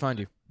 Michael, where can they find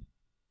you?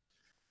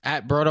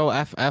 At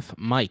BrodoFF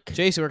Mike.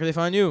 Jason, where can they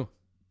find you?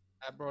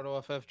 At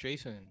BrodoFF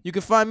Jason. You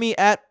can find me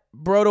at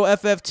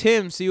BrodoFF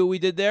Tim. See what we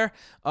did there?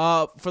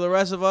 For the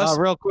rest of us.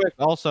 Real quick,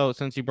 also,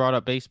 since you brought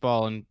up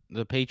baseball and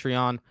the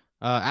Patreon,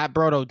 at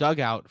Brodo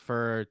Dugout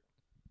for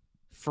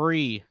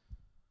free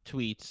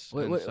tweets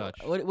and such.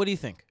 What do you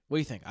think? What do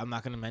you think? I'm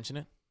not going to mention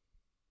it.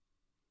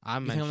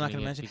 I'm not not going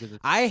to mention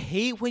it. I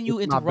hate when you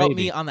It's my interrupt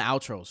baby. me on the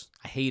outros.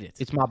 I hate it.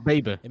 It's my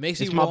baby. It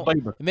makes It's me my want,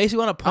 baby. It makes me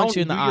want to punch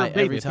you in the eye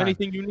every time. If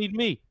anything, you need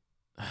me.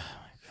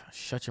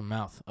 Shut your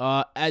mouth.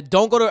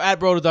 Don't go to at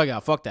Brodo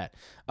Dugout. Fuck that.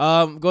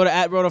 Go to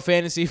at Brodo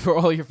Fantasy for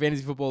all your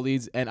fantasy football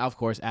leads, and of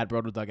course at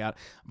Brodo Dugout.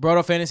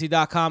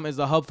 BrodoFantasy.com is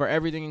the hub for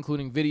everything,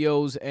 including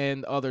videos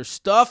and other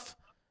stuff.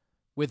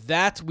 With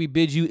that, we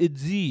bid you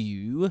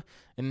adieu,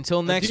 and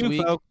until next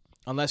week, folks.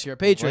 unless you're a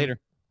patron, Later.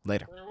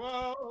 Later.